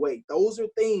 making the weight. Those are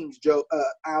things, Joe,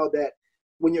 Al, that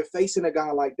when you're facing a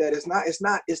guy like that,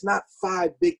 it's not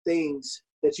five big things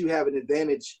that you have an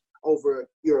advantage over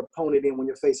your opponent in when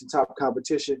you're facing top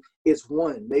competition. It's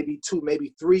one, maybe two,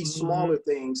 maybe three smaller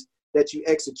things that you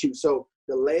execute. So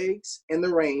the legs and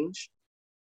the range,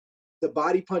 the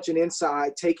body punching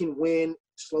inside, taking wind,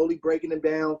 slowly breaking them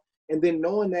down, and then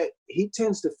knowing that he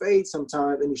tends to fade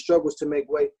sometimes and he struggles to make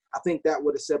weight. I think that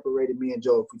would have separated me and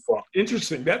Joe if we fought.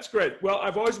 Interesting. That's great. Well,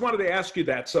 I've always wanted to ask you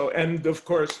that. So, and of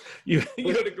course, you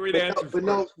had a great answer. But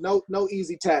no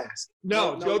easy task.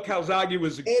 No, Joe Calzaghe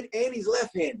was. And he's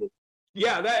left-handed.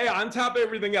 Yeah, on top of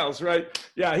everything else, right?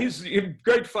 Yeah, he's a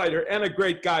great fighter and a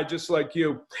great guy, just like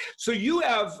you. So you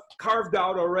have carved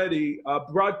out already a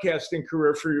broadcasting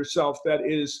career for yourself that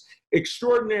is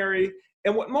extraordinary.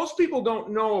 And what most people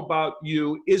don't know about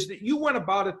you is that you went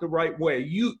about it the right way.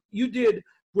 You did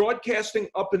broadcasting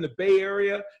up in the Bay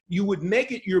Area. You would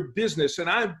make it your business. And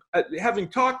I'm having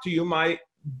talked to you, I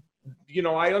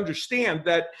understand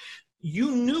that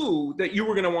you knew that you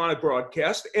were going to want to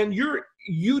broadcast, and you're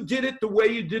you did it the way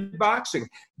you did boxing.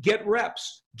 Get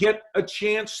reps, get a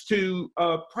chance to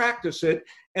practice it,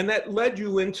 and that led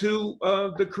you into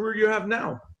the career you have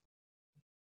now.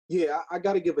 Yeah, I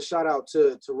got to give a shout out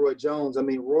to Roy Jones. I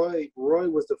mean, Roy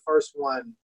was the first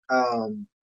one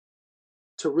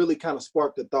to really kind of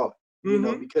spark the thought, you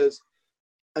know, because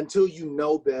until you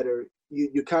know better,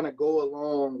 you kind of go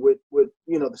along with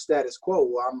you know, the status quo.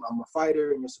 Well, I'm a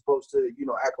fighter, and you're supposed to, you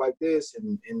know, act like this,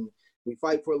 and we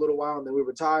fight for a little while, and then we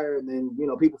retire, and then, you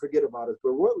know, people forget about us. But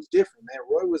Roy was different, man.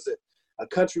 Roy was a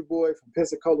country boy from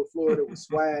Pensacola, Florida, with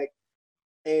swag,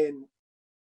 and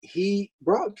he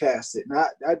broadcasted, and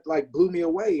that like blew me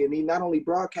away. And he not only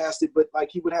broadcasted, but like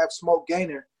he would have Smoke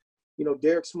Gaynor, you know,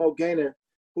 Derek Smoke Gaynor,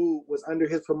 who was under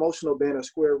his promotional banner,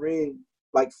 Square Ring,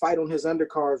 like fight on his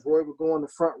undercards. Roy would go on the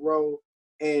front row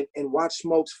and watch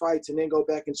Smoke's fights, and then go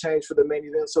back and change for the main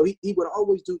event. So he would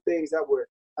always do things that were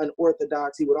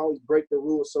unorthodox. He would always break the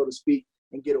rules, so to speak,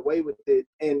 and get away with it.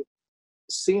 And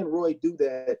seeing Roy do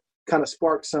that kind of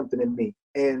sparked something in me.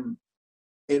 And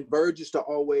Bird used to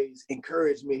always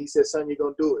encourage me. He said, son, you're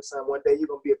going to do it, son. One day you're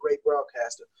going to be a great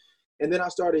broadcaster. And then I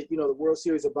started, you know, the World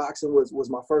Series of Boxing was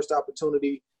my first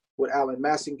opportunity with Alan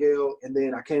Massengale. And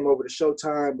then I came over to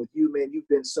Showtime with you, man. You've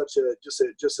been such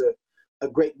a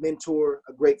great mentor,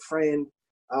 a great friend.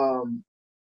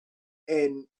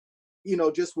 And, you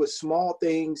know, just with small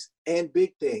things and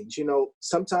big things, you know,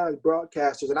 sometimes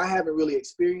broadcasters, and I haven't really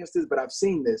experienced this, but I've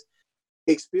seen this,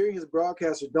 experienced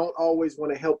broadcasters don't always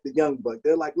want to help the young buck.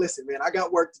 They're like, listen, man, I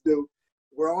got work to do.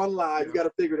 We're on live. You got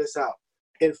to figure this out.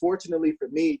 And fortunately for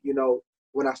me, you know,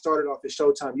 when I started off at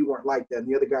Showtime, you weren't like that, and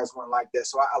the other guys weren't like that.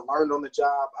 So I learned on the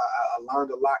job. I learned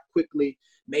a lot quickly,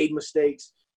 made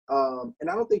mistakes. And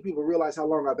I don't think people realize how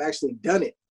long I've actually done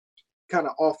it, kind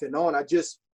of off and on.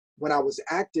 When I was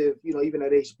active, you know, even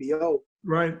at HBO,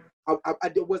 right, I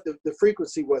did what the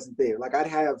frequency wasn't there. Like I'd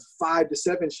have 5 to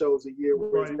 7 shows a year,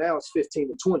 whereas now it's 15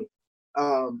 to 20.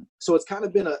 So it's kind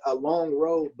of been a long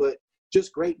road, but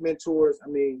just great mentors. I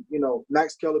mean, you know,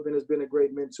 Max Kellerman has been a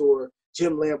great mentor.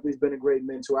 Jim Lampley's been a great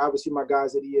mentor. Obviously, my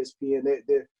guys at ESPN,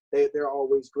 they're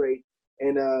always great.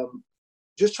 And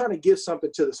just trying to give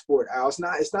something to the sport, Al.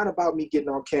 It's not about me getting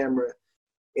on camera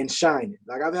and shining.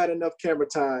 Like I've had enough camera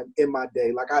time in my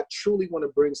day. Like I truly want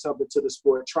to bring something to the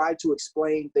sport, try to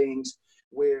explain things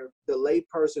where the lay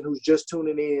person who's just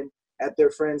tuning in at their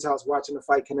friend's house watching the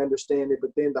fight can understand it,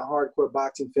 but then the hardcore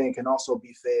boxing fan can also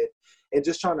be fed. And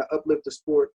just trying to uplift the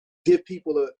sport, give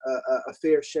people a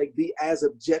fair shake, be as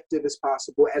objective as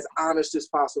possible, as honest as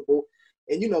possible.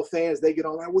 And, you know, fans, they get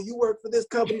on like, well, you work for this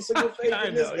company, so you're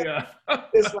favoring this guy. Yeah.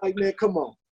 It's like, man, come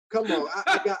on.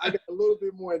 I got a little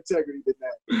bit more integrity than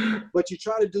that. But you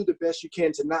try to do the best you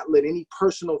can to not let any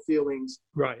personal feelings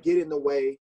get in the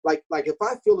way. Like if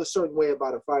I feel a certain way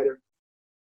about a fighter,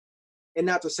 and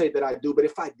not to say that I do, but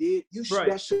if I did,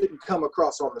 that shouldn't come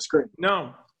across on the screen.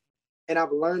 No. And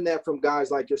I've learned that from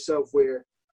guys like yourself, where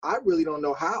I really don't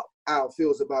know how Al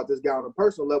feels about this guy on a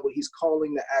personal level. He's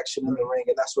calling the action in the ring,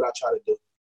 and that's what I try to do.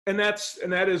 And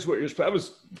that is what that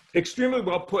was extremely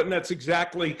well put, and that's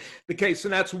exactly the case.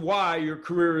 And that's why your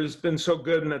career has been so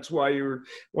good, and that's why you're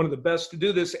one of the best to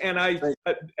do this. And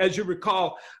as you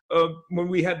recall, when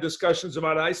we had discussions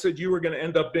about it, I said you were going to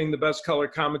end up being the best color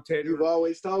commentator. You've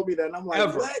always told me that, and I'm like,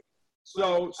 ever. What?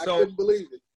 So I couldn't believe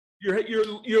it.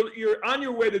 You're on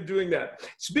your way to doing that.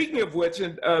 Speaking of which,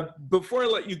 and before I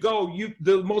let you go,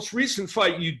 the most recent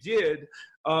fight you did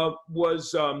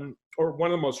was, or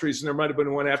one of the most recent, there might have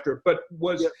been one after, but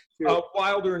was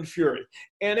Wilder and Fury.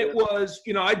 And it was,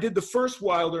 you know, I did the first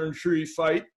Wilder and Fury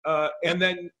fight, and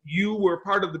then you were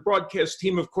part of the broadcast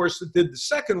team, of course, that did the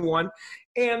second one.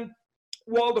 And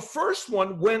while the first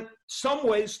one went some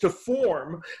ways to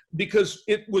form, because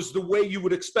it was the way you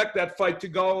would expect that fight to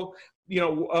go, you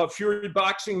know, Fury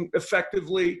boxing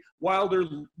effectively, Wilder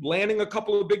landing a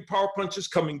couple of big power punches,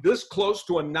 coming this close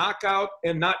to a knockout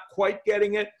and not quite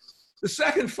getting it. The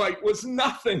second fight was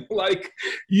nothing like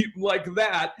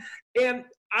that. And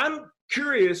I'm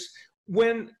curious,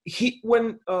 when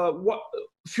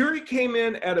Fury came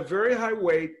in at a very high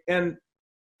weight and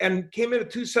came in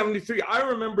at 273, I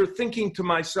remember thinking to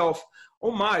myself,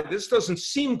 oh my, this doesn't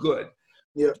seem good.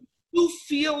 Yeah. You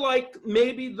feel like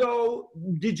maybe, though,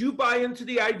 did you buy into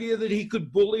the idea that he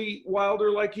could bully Wilder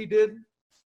like he did?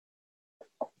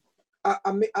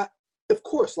 I mean, of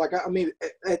course. Like, I mean,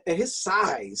 at his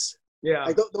size,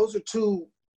 like those are two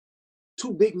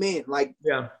big men. Like,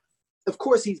 of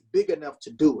course he's big enough to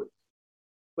do it,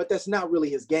 but that's not really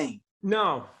his game.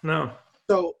 No.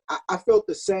 So I felt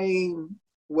the same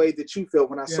way that you felt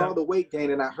when I saw the weight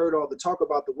gain, and I heard all the talk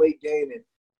about the weight gain, and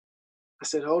I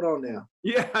said, hold on now.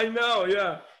 Yeah, I know,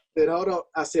 yeah. said, hold on.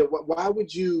 I said, why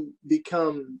would you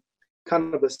become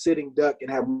kind of a sitting duck and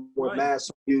have more mass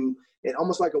on you and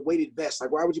almost like a weighted vest?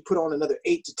 Like, why would you put on another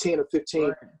 8 to 10 or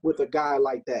 15 with a guy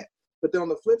like that? But then on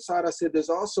the flip side, I said, there's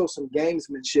also some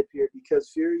gamesmanship here because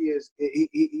Fury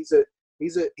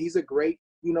he's a great,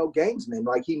 gamesman.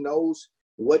 Like, he knows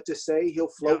what to say. He'll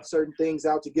float certain things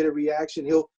out to get a reaction.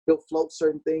 He'll float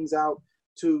certain things out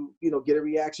to, get a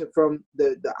reaction from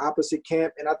the opposite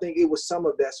camp. And I think it was some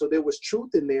of that. So there was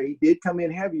truth in there. He did come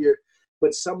in heavier,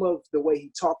 but some of the way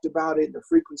he talked about it, the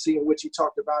frequency in which he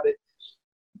talked about it,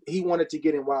 he wanted to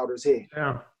get in Wilder's head.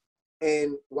 Yeah.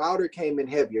 And Wilder came in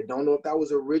heavier. Don't know if that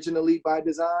was originally by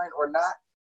design or not,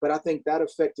 but I think that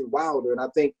affected Wilder. And I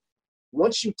think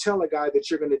once you tell a guy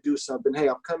that you're going to do something, hey,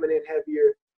 I'm coming in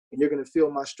heavier and you're going to feel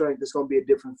my strength, it's going to be a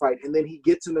different fight. And then he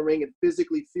gets in the ring and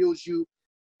physically feels you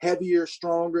heavier,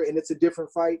 stronger, and it's a different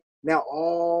fight. Now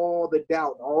all the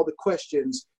doubt, all the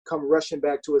questions come rushing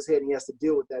back to his head, and he has to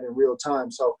deal with that in real time.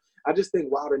 So I just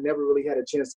think Wilder never really had a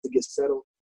chance to get settled.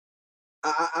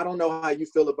 I don't know how you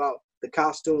feel about the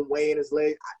costume weighing his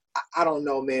leg. I don't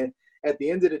know, man. At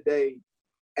the end of the day,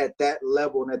 at that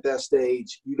level and at that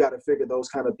stage, you got to figure those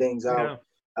kind of things out.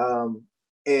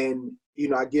 And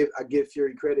I give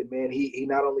Fury credit, man. He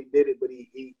not only did it, but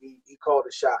he called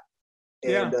a shot.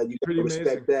 And you got to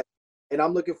respect that. And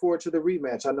I'm looking forward to the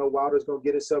rematch. I know Wilder's going to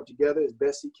get himself together as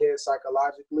best he can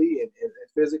psychologically and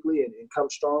physically and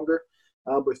come stronger.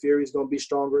 But Fury's going to be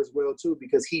stronger as well, too,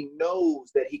 because he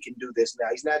knows that he can do this now.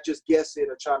 He's not just guessing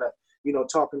or trying to,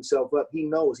 talk himself up. He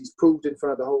knows. He's proved in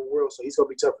front of the whole world, so he's going to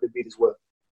be tougher to beat as well.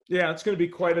 Yeah, it's going to be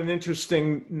quite an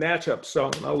interesting matchup, so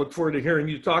I'll look forward to hearing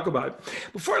you talk about it.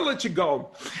 Before I let you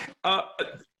go,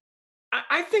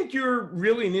 I think you're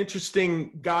really an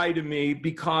interesting guy to me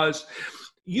because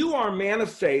you are a man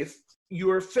of faith.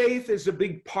 Your faith is a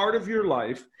big part of your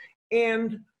life,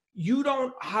 and you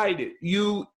don't hide it.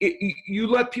 You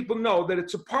let people know that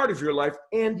it's a part of your life,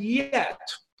 and yet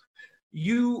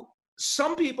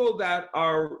some people that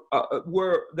are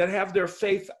that have their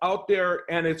faith out there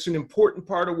and it's an important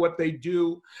part of what they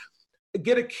do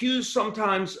get accused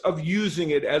sometimes of using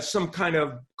it as some kind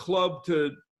of club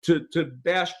to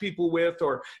bash people with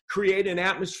or create an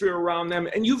atmosphere around them.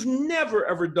 And you've never,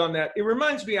 ever done that. It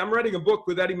reminds me, I'm writing a book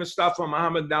with Eddie Mustafa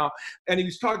Muhammad now, and he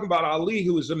was talking about Ali,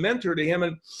 who was a mentor to him.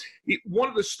 And one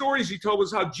of the stories he told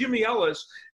was how Jimmy Ellis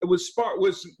was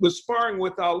sparring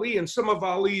with Ali, and some of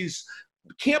Ali's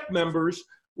camp members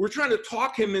were trying to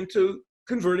talk him into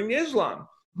converting to Islam.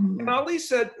 And Ali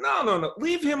said, no,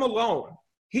 leave him alone.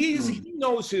 He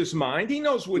knows his mind. He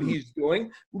knows what he's doing.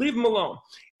 Leave him alone.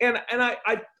 And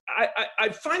I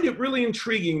find it really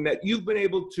intriguing that you've been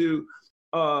able to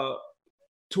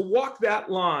walk that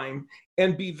line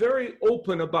and be very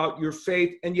open about your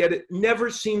faith, and yet it never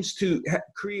seems to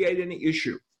create any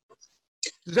issue.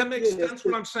 Does that make sense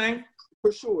what I'm saying?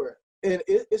 For sure. And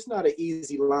it's not an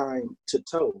easy line to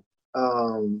toe.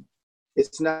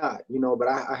 It's not, but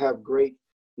I have great,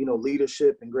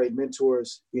 leadership and great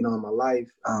mentors, in my life.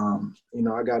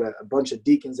 I got a bunch of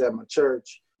deacons at my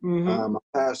church. My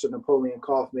pastor, Napoleon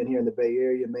Kaufman, here in the Bay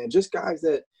Area, man, just guys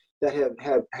that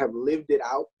have lived it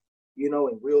out,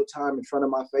 in real time in front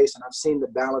of my face. And I've seen the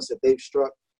balance that they've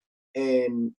struck.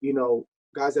 And,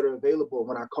 guys that are available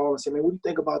when I call and say, man, what do you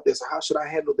think about this? Or how should I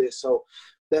handle this? So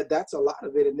that's a lot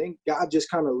of it. And then God just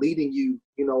kind of leading you,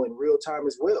 in real time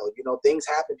as well. Things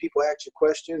happen, people ask you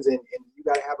questions, and you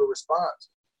got to have a response.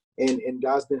 And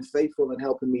God's been faithful in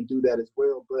helping me do that as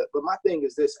well. But my thing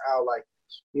is this, Al, like,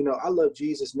 I love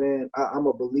Jesus, man. I'm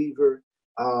a believer.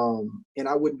 And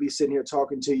I wouldn't be sitting here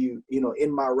talking to you,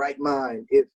 in my right mind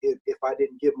if I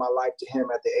didn't give my life to him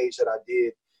at the age that I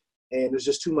did. And there's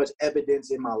just too much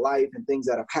evidence in my life and things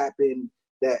that have happened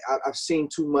that I've seen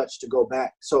too much to go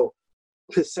back. So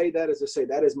to say that is to say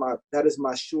that is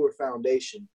my sure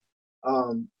foundation.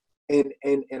 And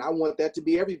I want that to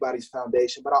be everybody's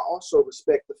foundation, but I also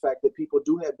respect the fact that people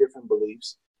do have different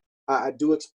beliefs. I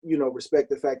do, respect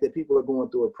the fact that people are going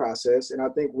through a process. And I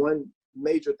think one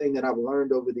major thing that I've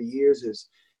learned over the years is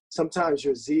sometimes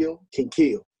your zeal can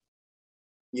kill.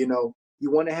 You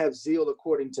want to have zeal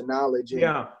according to knowledge.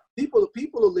 And people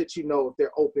will let you know if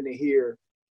they're open to hear,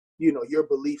 your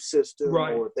belief system,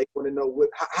 right, or if they want to know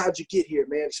how'd you get here,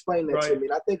 man? Explain that to me.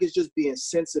 And I think it's just being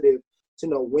sensitive to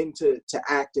know when to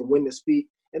act and when to speak,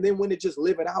 and then when to just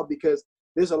live it out, because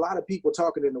there's a lot of people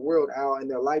talking in the world, Al, and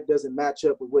their life doesn't match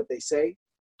up with what they say.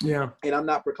 Yeah. And I'm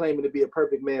not proclaiming to be a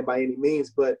perfect man by any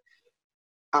means, but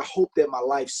I hope that my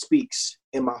life speaks,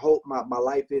 and my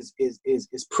life is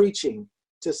preaching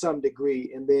to some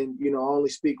degree. And then, I only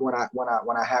speak when I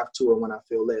have to, or when I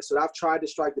feel led. So I've tried to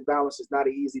strike the balance. It's not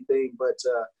an easy thing, but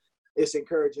it's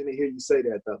encouraging to hear you say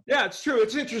that, though. Yeah, it's true.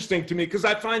 It's interesting to me because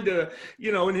I find, and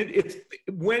it's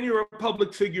when you're a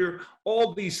public figure,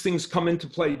 all these things come into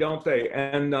play, don't they?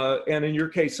 And in your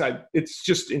case, it's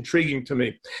just intriguing to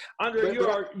me. Andre,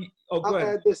 go I'll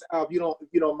ahead. add this, Al, if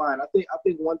you don't mind. I think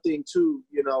one thing too,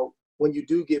 when you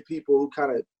do get people who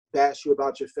kind of bash you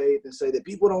about your faith and say that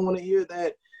people don't want to hear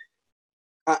that,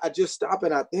 I just stop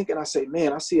and I think and I say,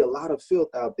 man, I see a lot of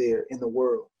filth out there in the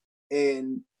world,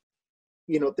 and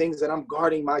things that I'm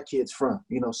guarding my kids from,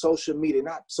 social media,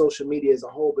 not social media as a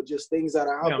whole, but just things that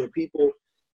are out there, people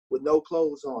with no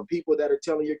clothes on, people that are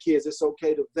telling your kids it's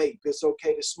okay to vape, it's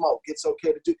okay to smoke, it's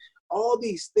okay to do all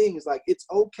these things. Like, it's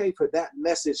okay for that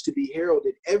message to be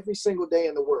heralded every single day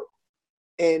in the world.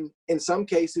 And in some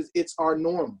cases, it's our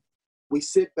normal. We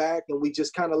sit back and we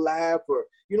just kind of laugh, or,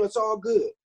 it's all good.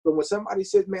 But when somebody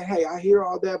says, man, hey, I hear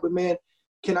all that, but man,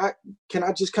 can I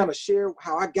just kind of share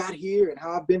how I got here and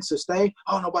how I've been sustained?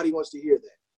 Oh, nobody wants to hear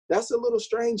that. That's a little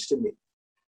strange to me.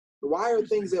 Why are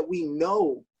things that we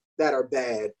know that are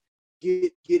bad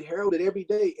get heralded every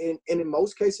day? And in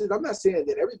most cases, I'm not saying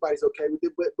that everybody's okay with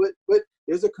it, but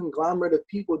there's a conglomerate of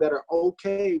people that are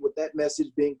okay with that message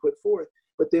being put forth.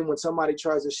 But then when somebody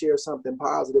tries to share something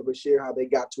positive or share how they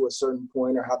got to a certain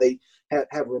point or how they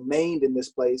have remained in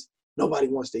this place, nobody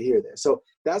wants to hear that. So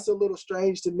that's a little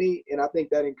strange to me, and I think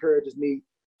that encourages me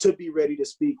to be ready to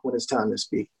speak when it's time to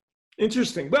speak.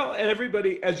 Interesting. Well, and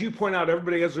everybody, as you point out,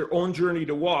 everybody has their own journey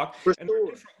to walk, and there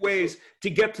are different ways to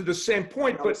get to the same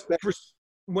point. But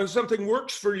when something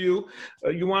works for you,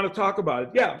 you want to talk about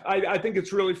it. Yeah, I think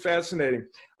it's really fascinating.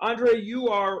 Andre, you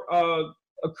are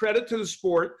a credit to the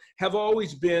sport, have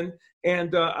always been,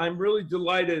 and I'm really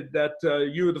delighted that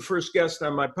you were the first guest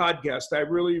on my podcast. I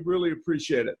really, really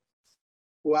appreciate it.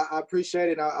 Well, I appreciate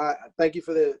it. I thank you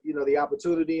for the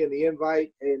opportunity and the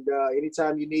invite. And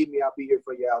anytime you need me, I'll be here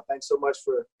for you, Al. Thanks so much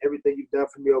for everything you've done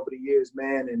for me over the years,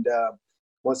 man. And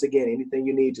once again, anything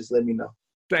you need, just let me know.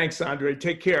 Thanks, Andre.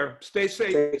 Take care. Stay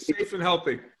safe and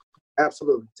healthy.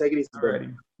 Absolutely. Take it easy. All righty.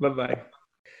 Bye-bye.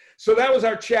 So that was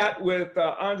our chat with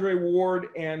Andre Ward.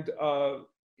 And,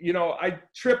 I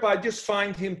just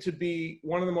find him to be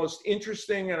one of the most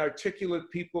interesting and articulate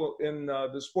people in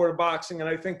the sport of boxing. And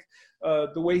I think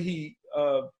the way he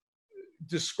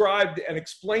described and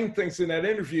explained things in that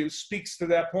interview speaks to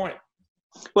that point.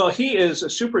 Well, he is a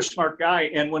super smart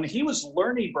guy. And when he was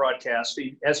learning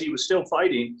broadcasting, as he was still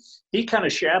fighting, he kind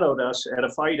of shadowed us at a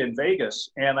fight in Vegas.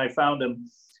 And I found him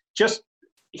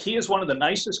he is one of the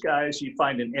nicest guys you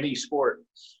find in any sport.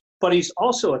 But he's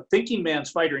also a thinking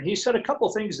man's fighter. And he said a couple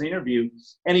of things in the interview,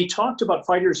 and he talked about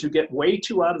fighters who get way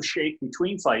too out of shape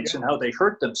between fights and how they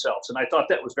hurt themselves. And I thought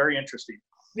that was very interesting.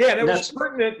 Yeah, and it was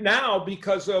pertinent now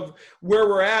because of where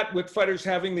we're at with fighters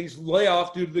having these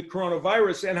layoffs due to the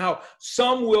coronavirus, and how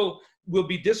some will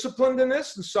be disciplined in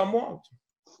this and some won't.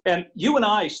 And you and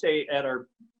I stay at our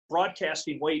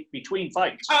broadcasting weight between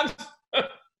fights.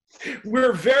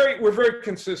 We're very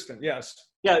consistent, yes.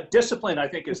 Yeah, discipline, I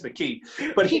think, is the key.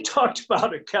 But he talked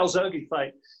about a Calzaghe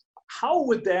fight.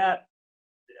 Was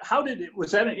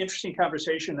that an interesting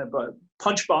conversation about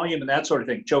punch volume and that sort of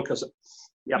thing? Joe Calzaghe.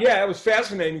 Yeah, it was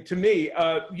fascinating to me.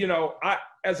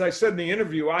 As I said in the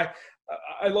interview, I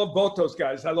love both those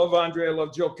guys. I love Andre, I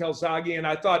love Joe Calzaghe, and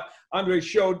I thought Andre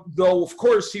showed, though of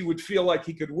course he would feel like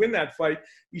he could win that fight,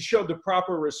 he showed the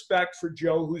proper respect for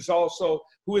Joe, who is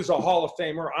a Hall of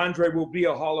Famer. Andre will be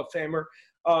a Hall of Famer,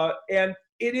 and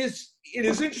it is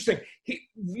interesting.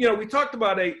 We talked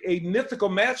about a mythical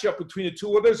matchup between the two.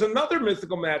 Well, there's another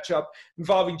mythical matchup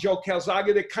involving Joe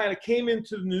Calzaghe that kind of came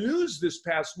into the news this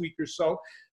past week or so,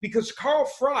 because Carl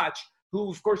Froch, who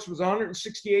of course was a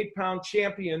 168-pound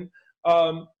champion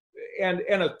and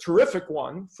a terrific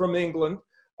one from England,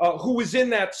 who was in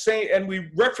that same, and we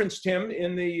referenced him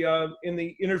in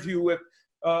the interview with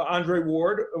Andre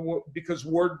Ward, because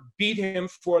Ward beat him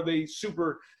for the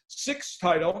Super 6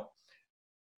 title.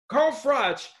 Carl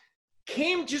Froch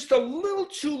came just a little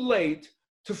too late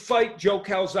to fight Joe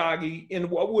Calzaghe in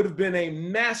what would have been a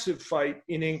massive fight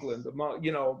in England.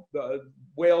 The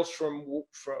Wales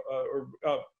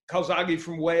Calzaghe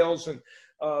from Wales, and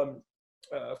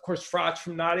of course Froch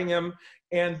from Nottingham,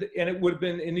 and it would have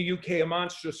been in the UK a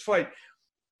monstrous fight.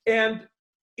 And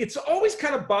it's always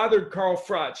kind of bothered Carl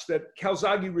Froch that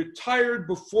Calzaghe retired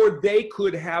before they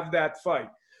could have that fight.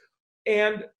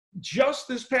 And just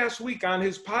this past week on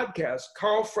his podcast,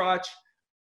 Carl Froch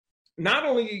not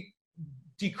only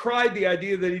decried the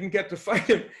idea that he didn't get to fight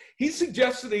him, he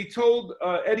suggested, he told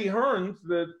Eddie Hearn,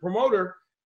 the promoter,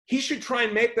 he should try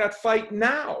and make that fight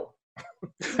now.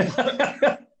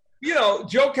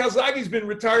 Joe Calzaghe's been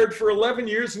retired for 11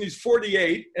 years and he's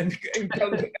 48, and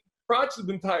Froch had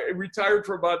been retired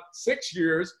for about 6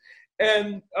 years,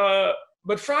 and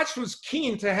but Froch was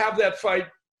keen to have that fight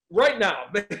right now.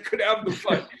 They could have the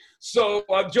fight. So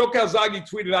Joe Calzaghe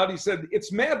tweeted out, he said,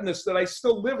 "It's madness that I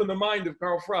still live in the mind of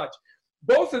Carl Froch."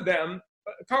 Both of them,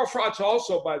 Carl Froch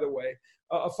also, by the way,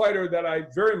 a fighter that I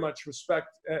very much respect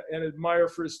and admire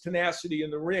for his tenacity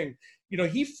in the ring. You know,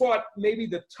 he fought maybe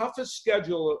the toughest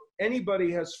schedule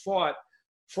anybody has fought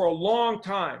for a long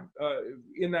time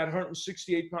in that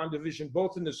 168-pound division,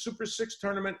 both in the Super 6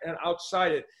 tournament and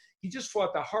outside it. He just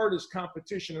fought the hardest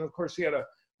competition, and of course he had a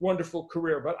wonderful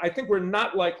career. But I think we're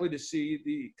not likely to see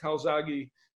the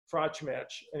Calzaghe-Froch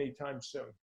match anytime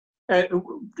soon.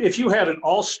 If you had an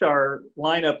all-star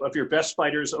lineup of your best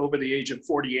fighters over the age of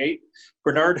 48,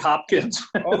 Bernard Hopkins.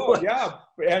 Oh, yeah.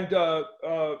 And,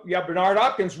 Bernard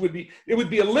Hopkins would be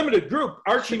a limited group.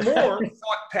 Archie Moore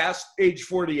fought past age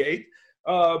 48,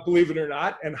 believe it or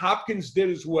not, and Hopkins did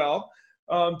as well.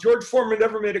 George Foreman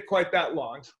never made it quite that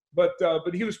long, but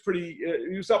he was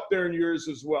he was up there in years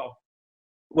as well.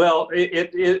 Well,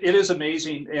 it is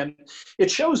amazing, and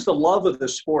it shows the love of the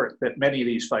sport that many of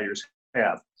these fighters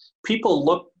have.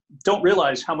 People don't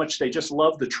realize how much they just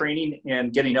love the training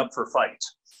and getting up for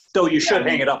fights, though you should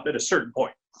hang it up at a certain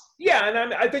point. Yeah,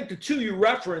 and I think the two you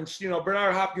referenced, you know,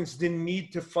 Bernard Hopkins didn't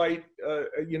need to fight.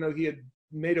 You know, he had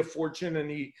made a fortune,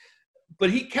 but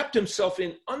he kept himself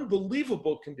in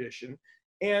unbelievable condition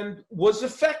and was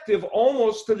effective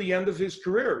almost to the end of his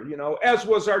career, you know, as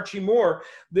was Archie Moore.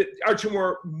 Archie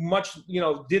Moore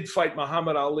did fight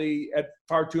Muhammad Ali at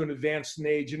far too an advanced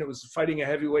age, and it was fighting a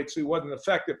heavyweight, so he wasn't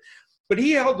effective. But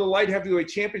he held the light heavyweight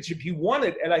championship. He won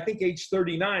it at, I think, age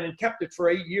 39 and kept it for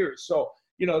 8 years. So,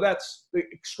 you know, that's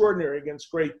extraordinary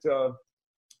against great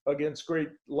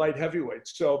light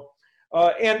heavyweights. So,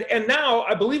 and now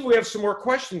I believe we have some more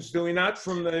questions, do we not,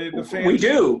 from the fans? We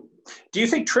do. Do you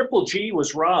think Triple G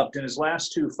was robbed in his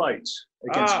last two fights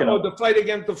against Canelo?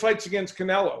 The fights against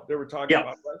Canelo they were talking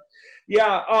about, right?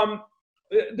 Yeah.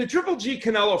 The Triple G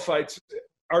Canelo fights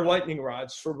are lightning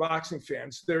rods for boxing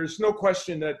fans. There's no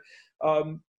question that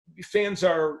fans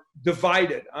are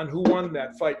divided on who won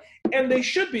that fight, and they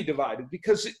should be divided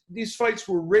because these fights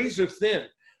were razor thin.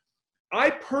 I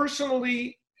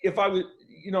personally,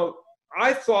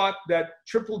 I thought that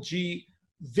Triple G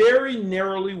very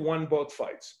narrowly won both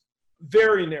fights.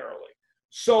 Very narrowly.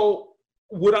 So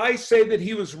would I say that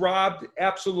he was robbed?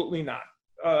 Absolutely not.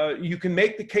 You can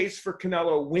make the case for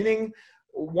Canelo winning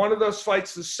one of those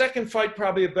fights. The second fight,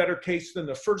 probably a better case than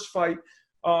the first fight,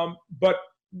 but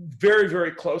very,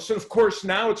 very close. And of course,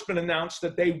 now it's been announced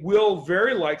that they will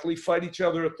very likely fight each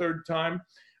other a third time.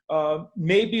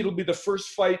 Maybe it'll be the first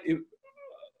fight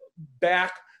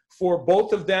back for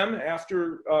both of them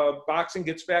after boxing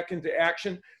gets back into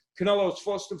action. Canelo is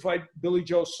supposed to fight Billy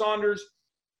Joe Saunders,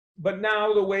 but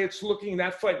now the way it's looking,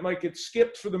 that fight might get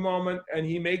skipped for the moment, and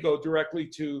he may go directly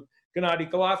to Gennady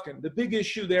Golovkin. The big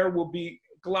issue there will be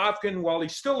Golovkin, while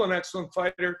he's still an excellent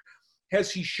fighter,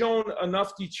 has he shown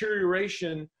enough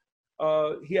deterioration?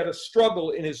 He had a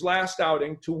struggle in his last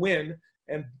outing to win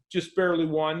and just barely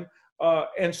won.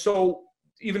 And so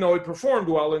even though he performed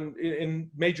well in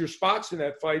major spots in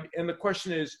that fight, and the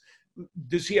question is,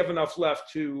 does he have enough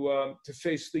left to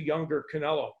face the younger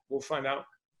Canelo? We'll find out.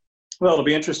 Well, it'll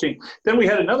be interesting. Then we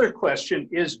had another question: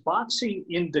 is boxing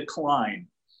in decline?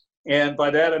 And by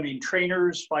that I mean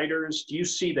trainers, fighters. Do you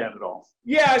see that at all?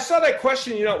 Yeah, I saw that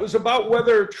question. You know, it was about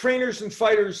whether trainers and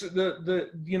fighters,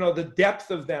 the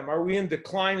depth of them. Are we in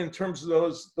decline in terms of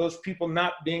those people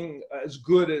not being as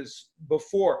good as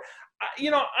before?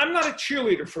 You know, I'm not a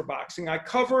cheerleader for boxing. I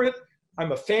cover it.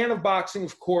 I'm a fan of boxing,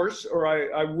 of course, or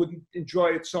I wouldn't enjoy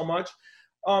it so much.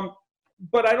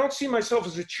 But I don't see myself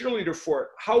as a cheerleader for it.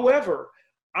 However,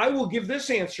 I will give this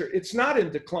answer. It's not in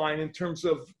decline in terms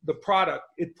of the product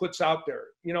it puts out there.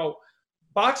 You know,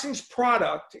 boxing's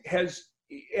product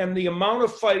and the amount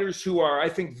of fighters who are, I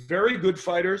think, very good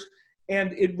fighters,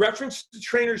 and it referenced the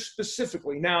trainers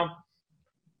specifically. Now,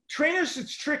 trainers,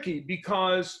 it's tricky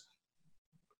because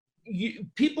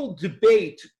people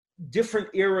debate different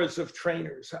eras of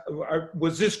trainers.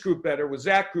 Was this group better? Was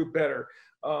that group better?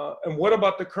 And what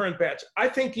about the current batch? I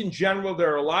think in general,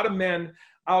 there are a lot of men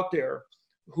out there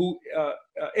who,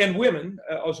 and women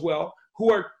as well,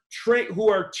 who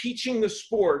are teaching the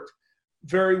sport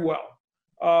very well.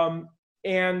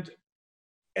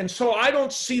 And so I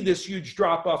don't see this huge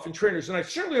drop-off in trainers, and I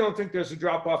certainly don't think there's a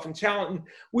drop-off in talent. And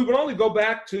we would only go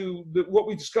back to what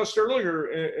we discussed earlier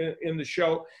in the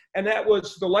show, and that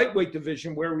was the lightweight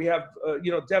division, where we have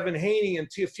Devin Haney and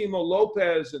Teofimo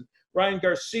Lopez and Ryan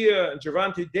Garcia and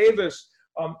Gervonta Davis,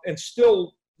 and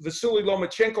still Vasily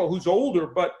Lomachenko, who's older,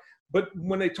 but But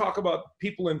when they talk about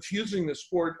people infusing the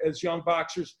sport as young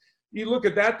boxers, you look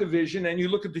at that division and you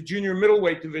look at the junior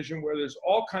middleweight division where there's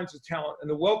all kinds of talent, and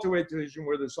the welterweight division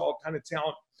where there's all kind of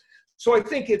talent. So I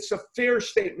think it's a fair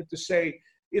statement to say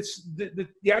it's the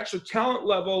actual talent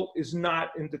level is not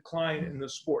in decline in the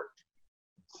sport.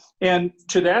 And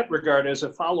to that regard, as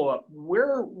a follow-up,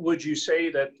 where would you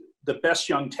say that the best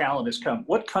young talent has come?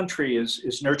 What country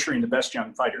is nurturing the best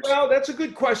young fighters? Well, that's a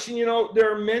good question. You know,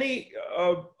 there are many,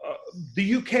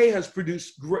 the UK has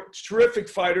produced terrific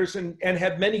fighters and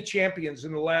had many champions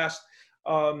in the last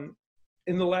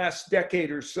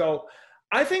decade or so.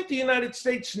 I think the United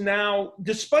States now,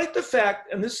 despite the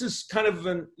fact, and this is kind of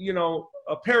a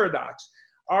paradox,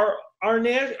 our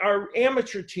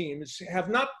amateur teams have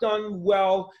not done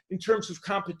well in terms of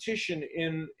competition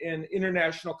in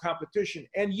international competition.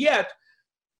 And yet,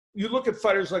 you look at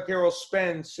fighters like Errol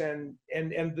Spence and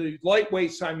the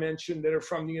lightweights I mentioned that are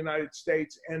from the United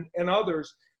States and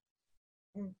others,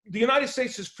 the United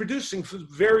States is producing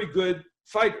very good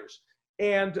fighters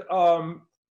and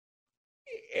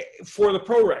for the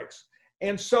pro ranks.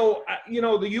 And so,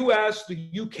 the US, the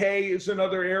UK is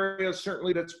another area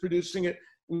certainly that's producing it.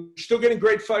 We're still getting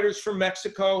great fighters from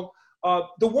Mexico.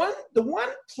 The one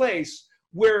place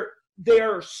where they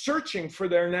are searching for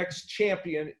their next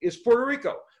champion is Puerto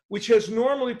Rico, which has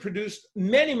normally produced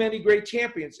many, many great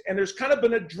champions. And there's kind of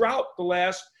been a drought the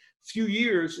last few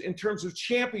years in terms of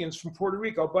champions from Puerto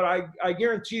Rico. But I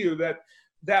guarantee you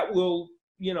that will,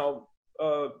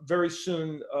 very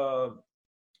soon,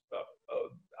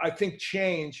 I think,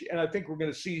 change. And I think we're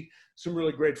going to see some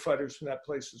really great fighters from that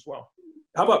place as well.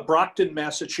 How about Brockton,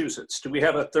 Massachusetts? Do we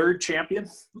have a third champion?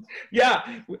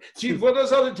 Yeah. Gee, what are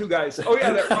those other two guys? Oh,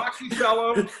 yeah, that Rocky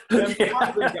fellow and the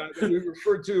other guy that we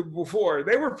referred to before.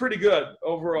 They were pretty good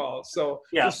overall. So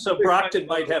yeah, so Brockton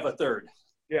might have a third.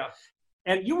 Yeah.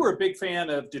 And you were a big fan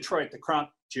of Detroit, the Kronk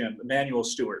Gym, Emmanuel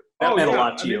Stewart. That meant a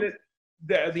lot to you.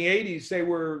 The 80s, they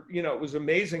were, it was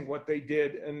amazing what they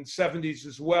did, and 70s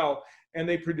as well. And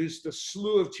they produced a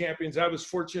slew of champions. I was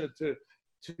fortunate to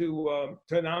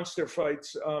announce their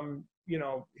fights.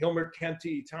 Hilmer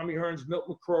Kenty, Tommy Hearns, Milt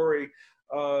McCrory,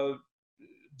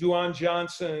 Duane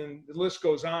Johnson. The list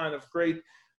goes on of great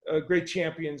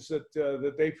champions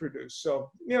that they produce. So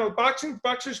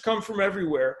boxers come from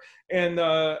everywhere, and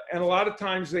a lot of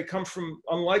times they come from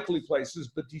unlikely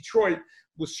places. But Detroit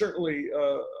was certainly,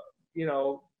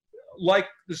 like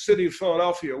the city of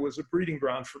Philadelphia, was a breeding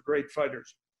ground for great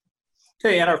fighters.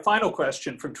 Okay, and our final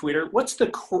question from Twitter. What is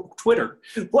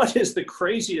the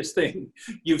craziest thing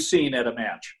you've seen at a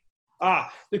match?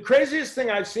 The craziest thing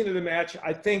I've seen at a match,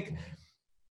 I think,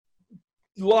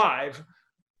 live,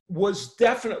 was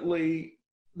definitely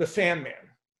the Fan Man.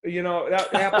 That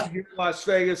happened here in Las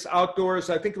Vegas, outdoors.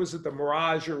 I think it was at the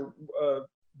Mirage or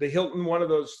the Hilton, one of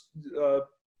those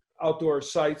outdoor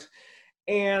sites.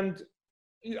 And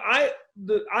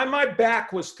my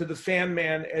back was to the Fan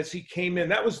Man as he came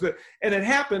in. And it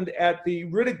happened at the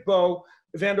Riddick Bowe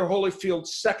Evander Holyfield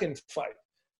second fight.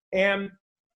 And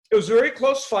it was a very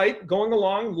close fight going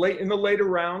along late in the later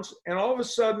rounds. And all of a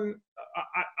sudden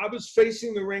I was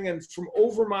facing the ring, and from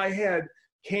over my head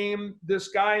came this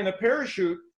guy in a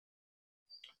parachute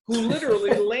who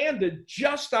literally landed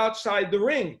just outside the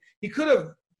ring. He could have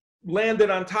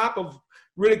landed on top of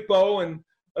Riddick Bowe and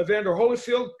Evander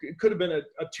Holyfield. It could have been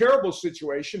a terrible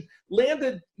situation.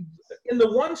 Landed in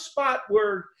the one spot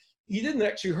where he didn't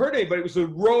actually hurt anybody. It was a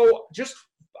row just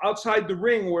outside the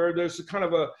ring where there's a kind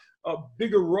of a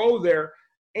bigger row there.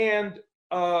 And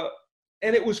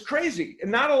it was crazy. And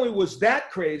not only was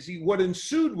that crazy, what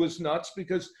ensued was nuts,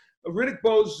 because Riddick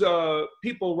Bowe's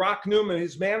people, Rock Newman,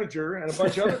 his manager, and a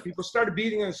bunch of other people started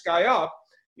beating this guy up.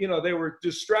 They were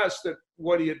distressed at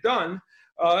what he had done.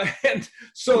 And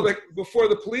so before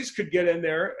the police could get in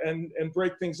there and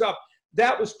break things up,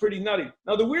 that was pretty nutty.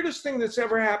 Now, the weirdest thing that's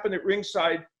ever happened at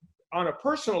ringside on a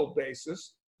personal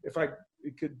basis, if I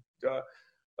could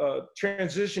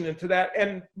transition into that,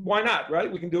 and why not,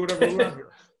 right? We can do whatever we want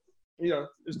here.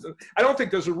 I don't think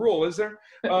there's a rule, is there?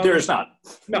 There is not.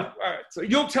 No. All right. So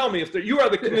you'll tell me if you are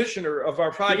the commissioner of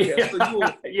our podcast.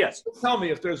 So yes. Tell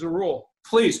me if there's a rule.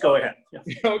 Please go ahead.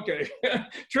 Yeah. Okay.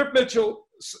 Trip Mitchell,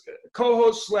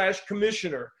 co-host /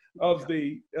 commissioner of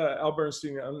the Al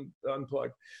Bernstein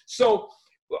Unplugged. So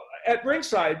at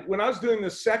ringside, when I was doing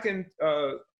the second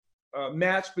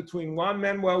match between Juan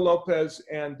Manuel Lopez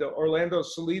and Orlando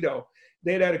Salido,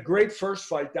 they'd had a great first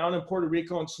fight down in Puerto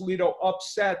Rico, and Salido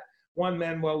upset Juan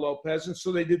Manuel Lopez. And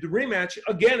so they did the rematch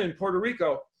again in Puerto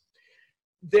Rico.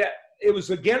 It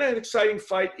was again an exciting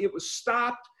fight. It was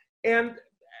stopped. And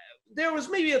there was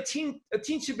maybe a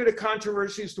teensy bit of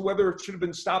controversy as to whether it should have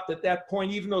been stopped at that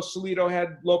point, even though Salido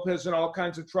had Lopez in all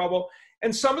kinds of trouble.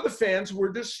 And some of the fans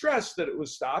were distressed that it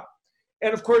was stopped.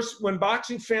 And of course, when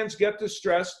boxing fans get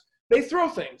distressed, they throw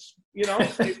things,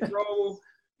 they throw,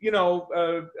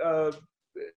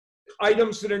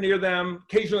 items that are near them.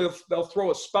 Occasionally they'll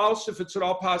throw a spouse if it's at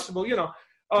all possible,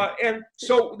 and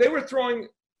so they were throwing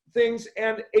things,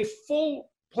 and a full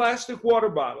plastic water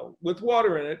bottle with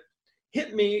water in it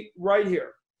hit me right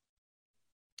here.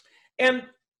 And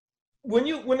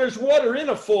when there's water in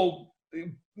a full,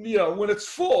 when it's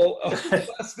full, a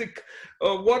plastic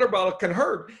water bottle can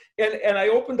hurt. And I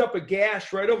opened up a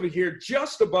gash right over here,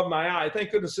 just above my eye.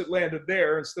 Thank goodness it landed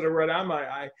there instead of right on my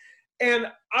eye. And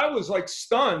I was like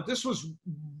stunned. This was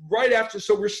right after,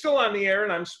 so we're still on the air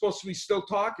and I'm supposed to be still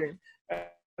talking.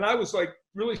 And I was like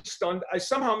really stunned. I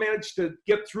somehow managed to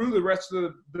get through the rest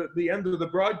of the end of the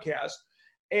broadcast.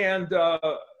 And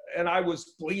I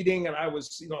was bleeding and I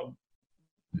was,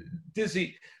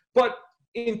 dizzy. But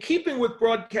in keeping with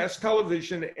broadcast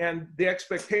television and the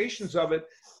expectations of it,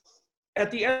 at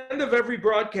the end of every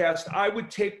broadcast, I would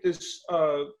take this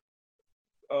kind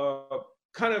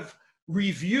of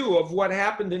review of what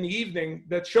happened in the evening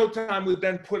that Showtime would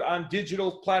then put on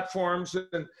digital platforms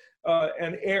and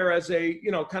air as a,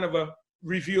 kind of a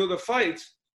review of the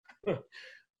fights.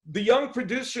 The young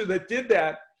producer that did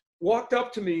that walked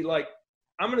up to me like,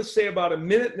 I'm going to say about a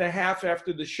minute and a half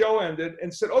after the show ended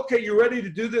and said, "Okay, you ready to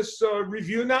do this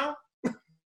review now?"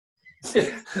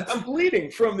 I'm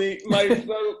bleeding from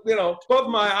above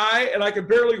my eye, and I could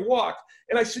barely walk.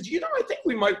 And I said, I think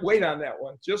we might wait on that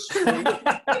one. Just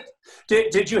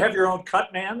did you have your own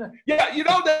cut man? Yeah,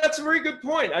 that's a very good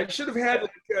point. I should have had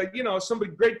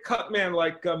somebody great cut man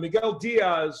like Miguel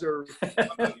Diaz or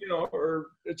or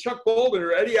Chuck Bolden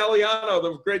or Eddie Aliano,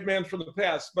 the great man from the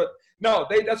past. But no,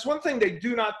 that's one thing they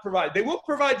do not provide. They will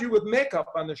provide you with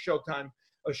makeup on the Showtime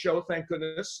show, thank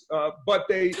goodness, but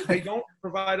they don't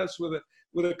provide us with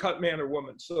a cut man or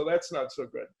woman, so that's not so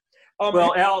good.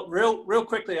 Well, Al, real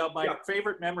quickly, Al, my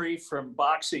favorite memory from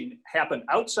boxing happened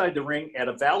outside the ring at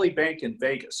a Valley Bank in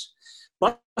Vegas.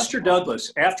 Buster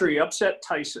Douglas, after he upset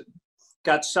Tyson,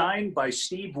 got signed by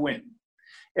Steve Wynn.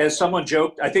 As someone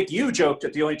joked, I think you joked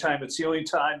it's the only time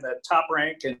that Top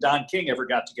Rank and Don King ever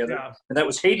got together, and that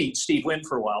was hating Steve Wynn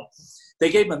for a while.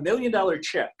 They gave him $1 million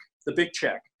check, the big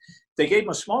check. They gave him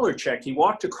a smaller check. He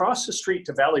walked across the street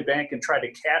to Valley Bank and tried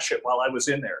to cash it while I was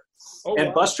in there. Oh, and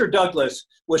wow. Buster Douglas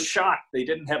was shocked they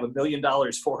didn't have $1 million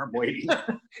for him waiting.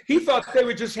 He thought they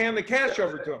would just hand the cash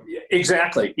over to him.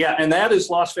 Exactly. Yeah, and that is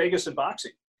Las Vegas in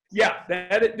boxing. Yeah,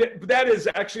 that is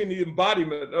actually the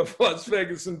embodiment of Las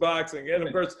Vegas in boxing. And,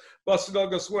 of course, Buster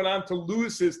Douglas went on to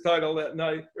lose his title that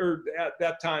night, or at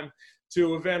that time,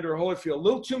 to Evander Holyfield. A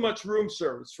little too much room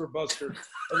service for Buster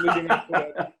leading up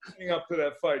to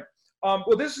that fight.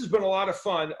 Well, this has been a lot of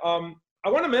fun. I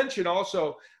want to mention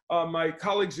also my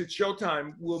colleagues at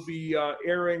Showtime will be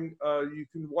airing. You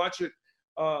can watch it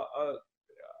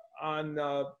on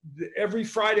every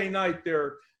Friday night.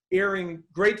 They're airing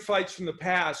great fights from the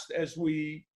past as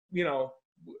we,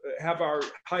 have our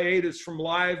hiatus from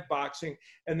live boxing.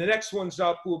 And the next one's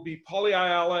up will be Paulie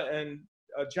Ayala and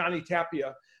Johnny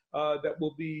Tapia. That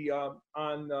will be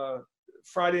on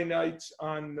Friday nights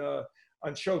on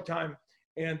Showtime.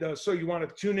 And so you want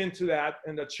to tune into that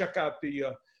and check out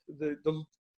the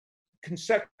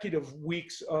consecutive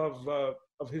weeks of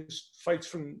his fights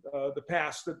from the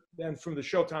past and from the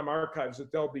Showtime archives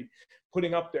that they'll be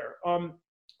putting up there.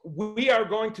 We are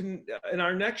going to, in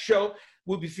our next show,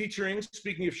 we'll be featuring,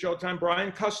 speaking of Showtime,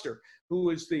 Brian Custer, who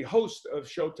is the host of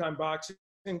Showtime Boxing,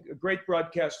 a great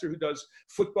broadcaster who does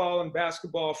football and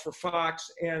basketball for Fox,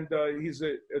 and he's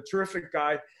a terrific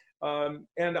guy.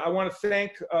 And I want to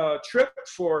thank Tripp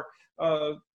for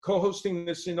co-hosting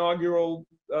this inaugural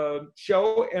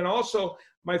show, and also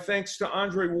my thanks to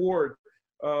Andre Ward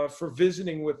for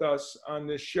visiting with us on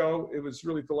this show. It was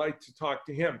really a delight to talk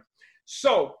to him.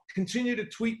 So continue to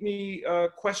tweet me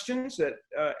questions at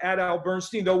Al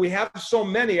Bernstein. Though we have so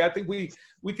many, I think we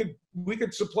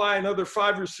could supply another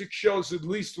 5 or 6 shows at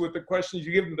least with the questions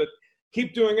you give them. But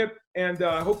keep doing it, and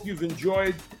I hope you've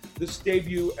enjoyed this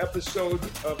debut episode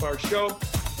of our show.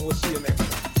 And we'll see you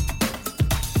next time.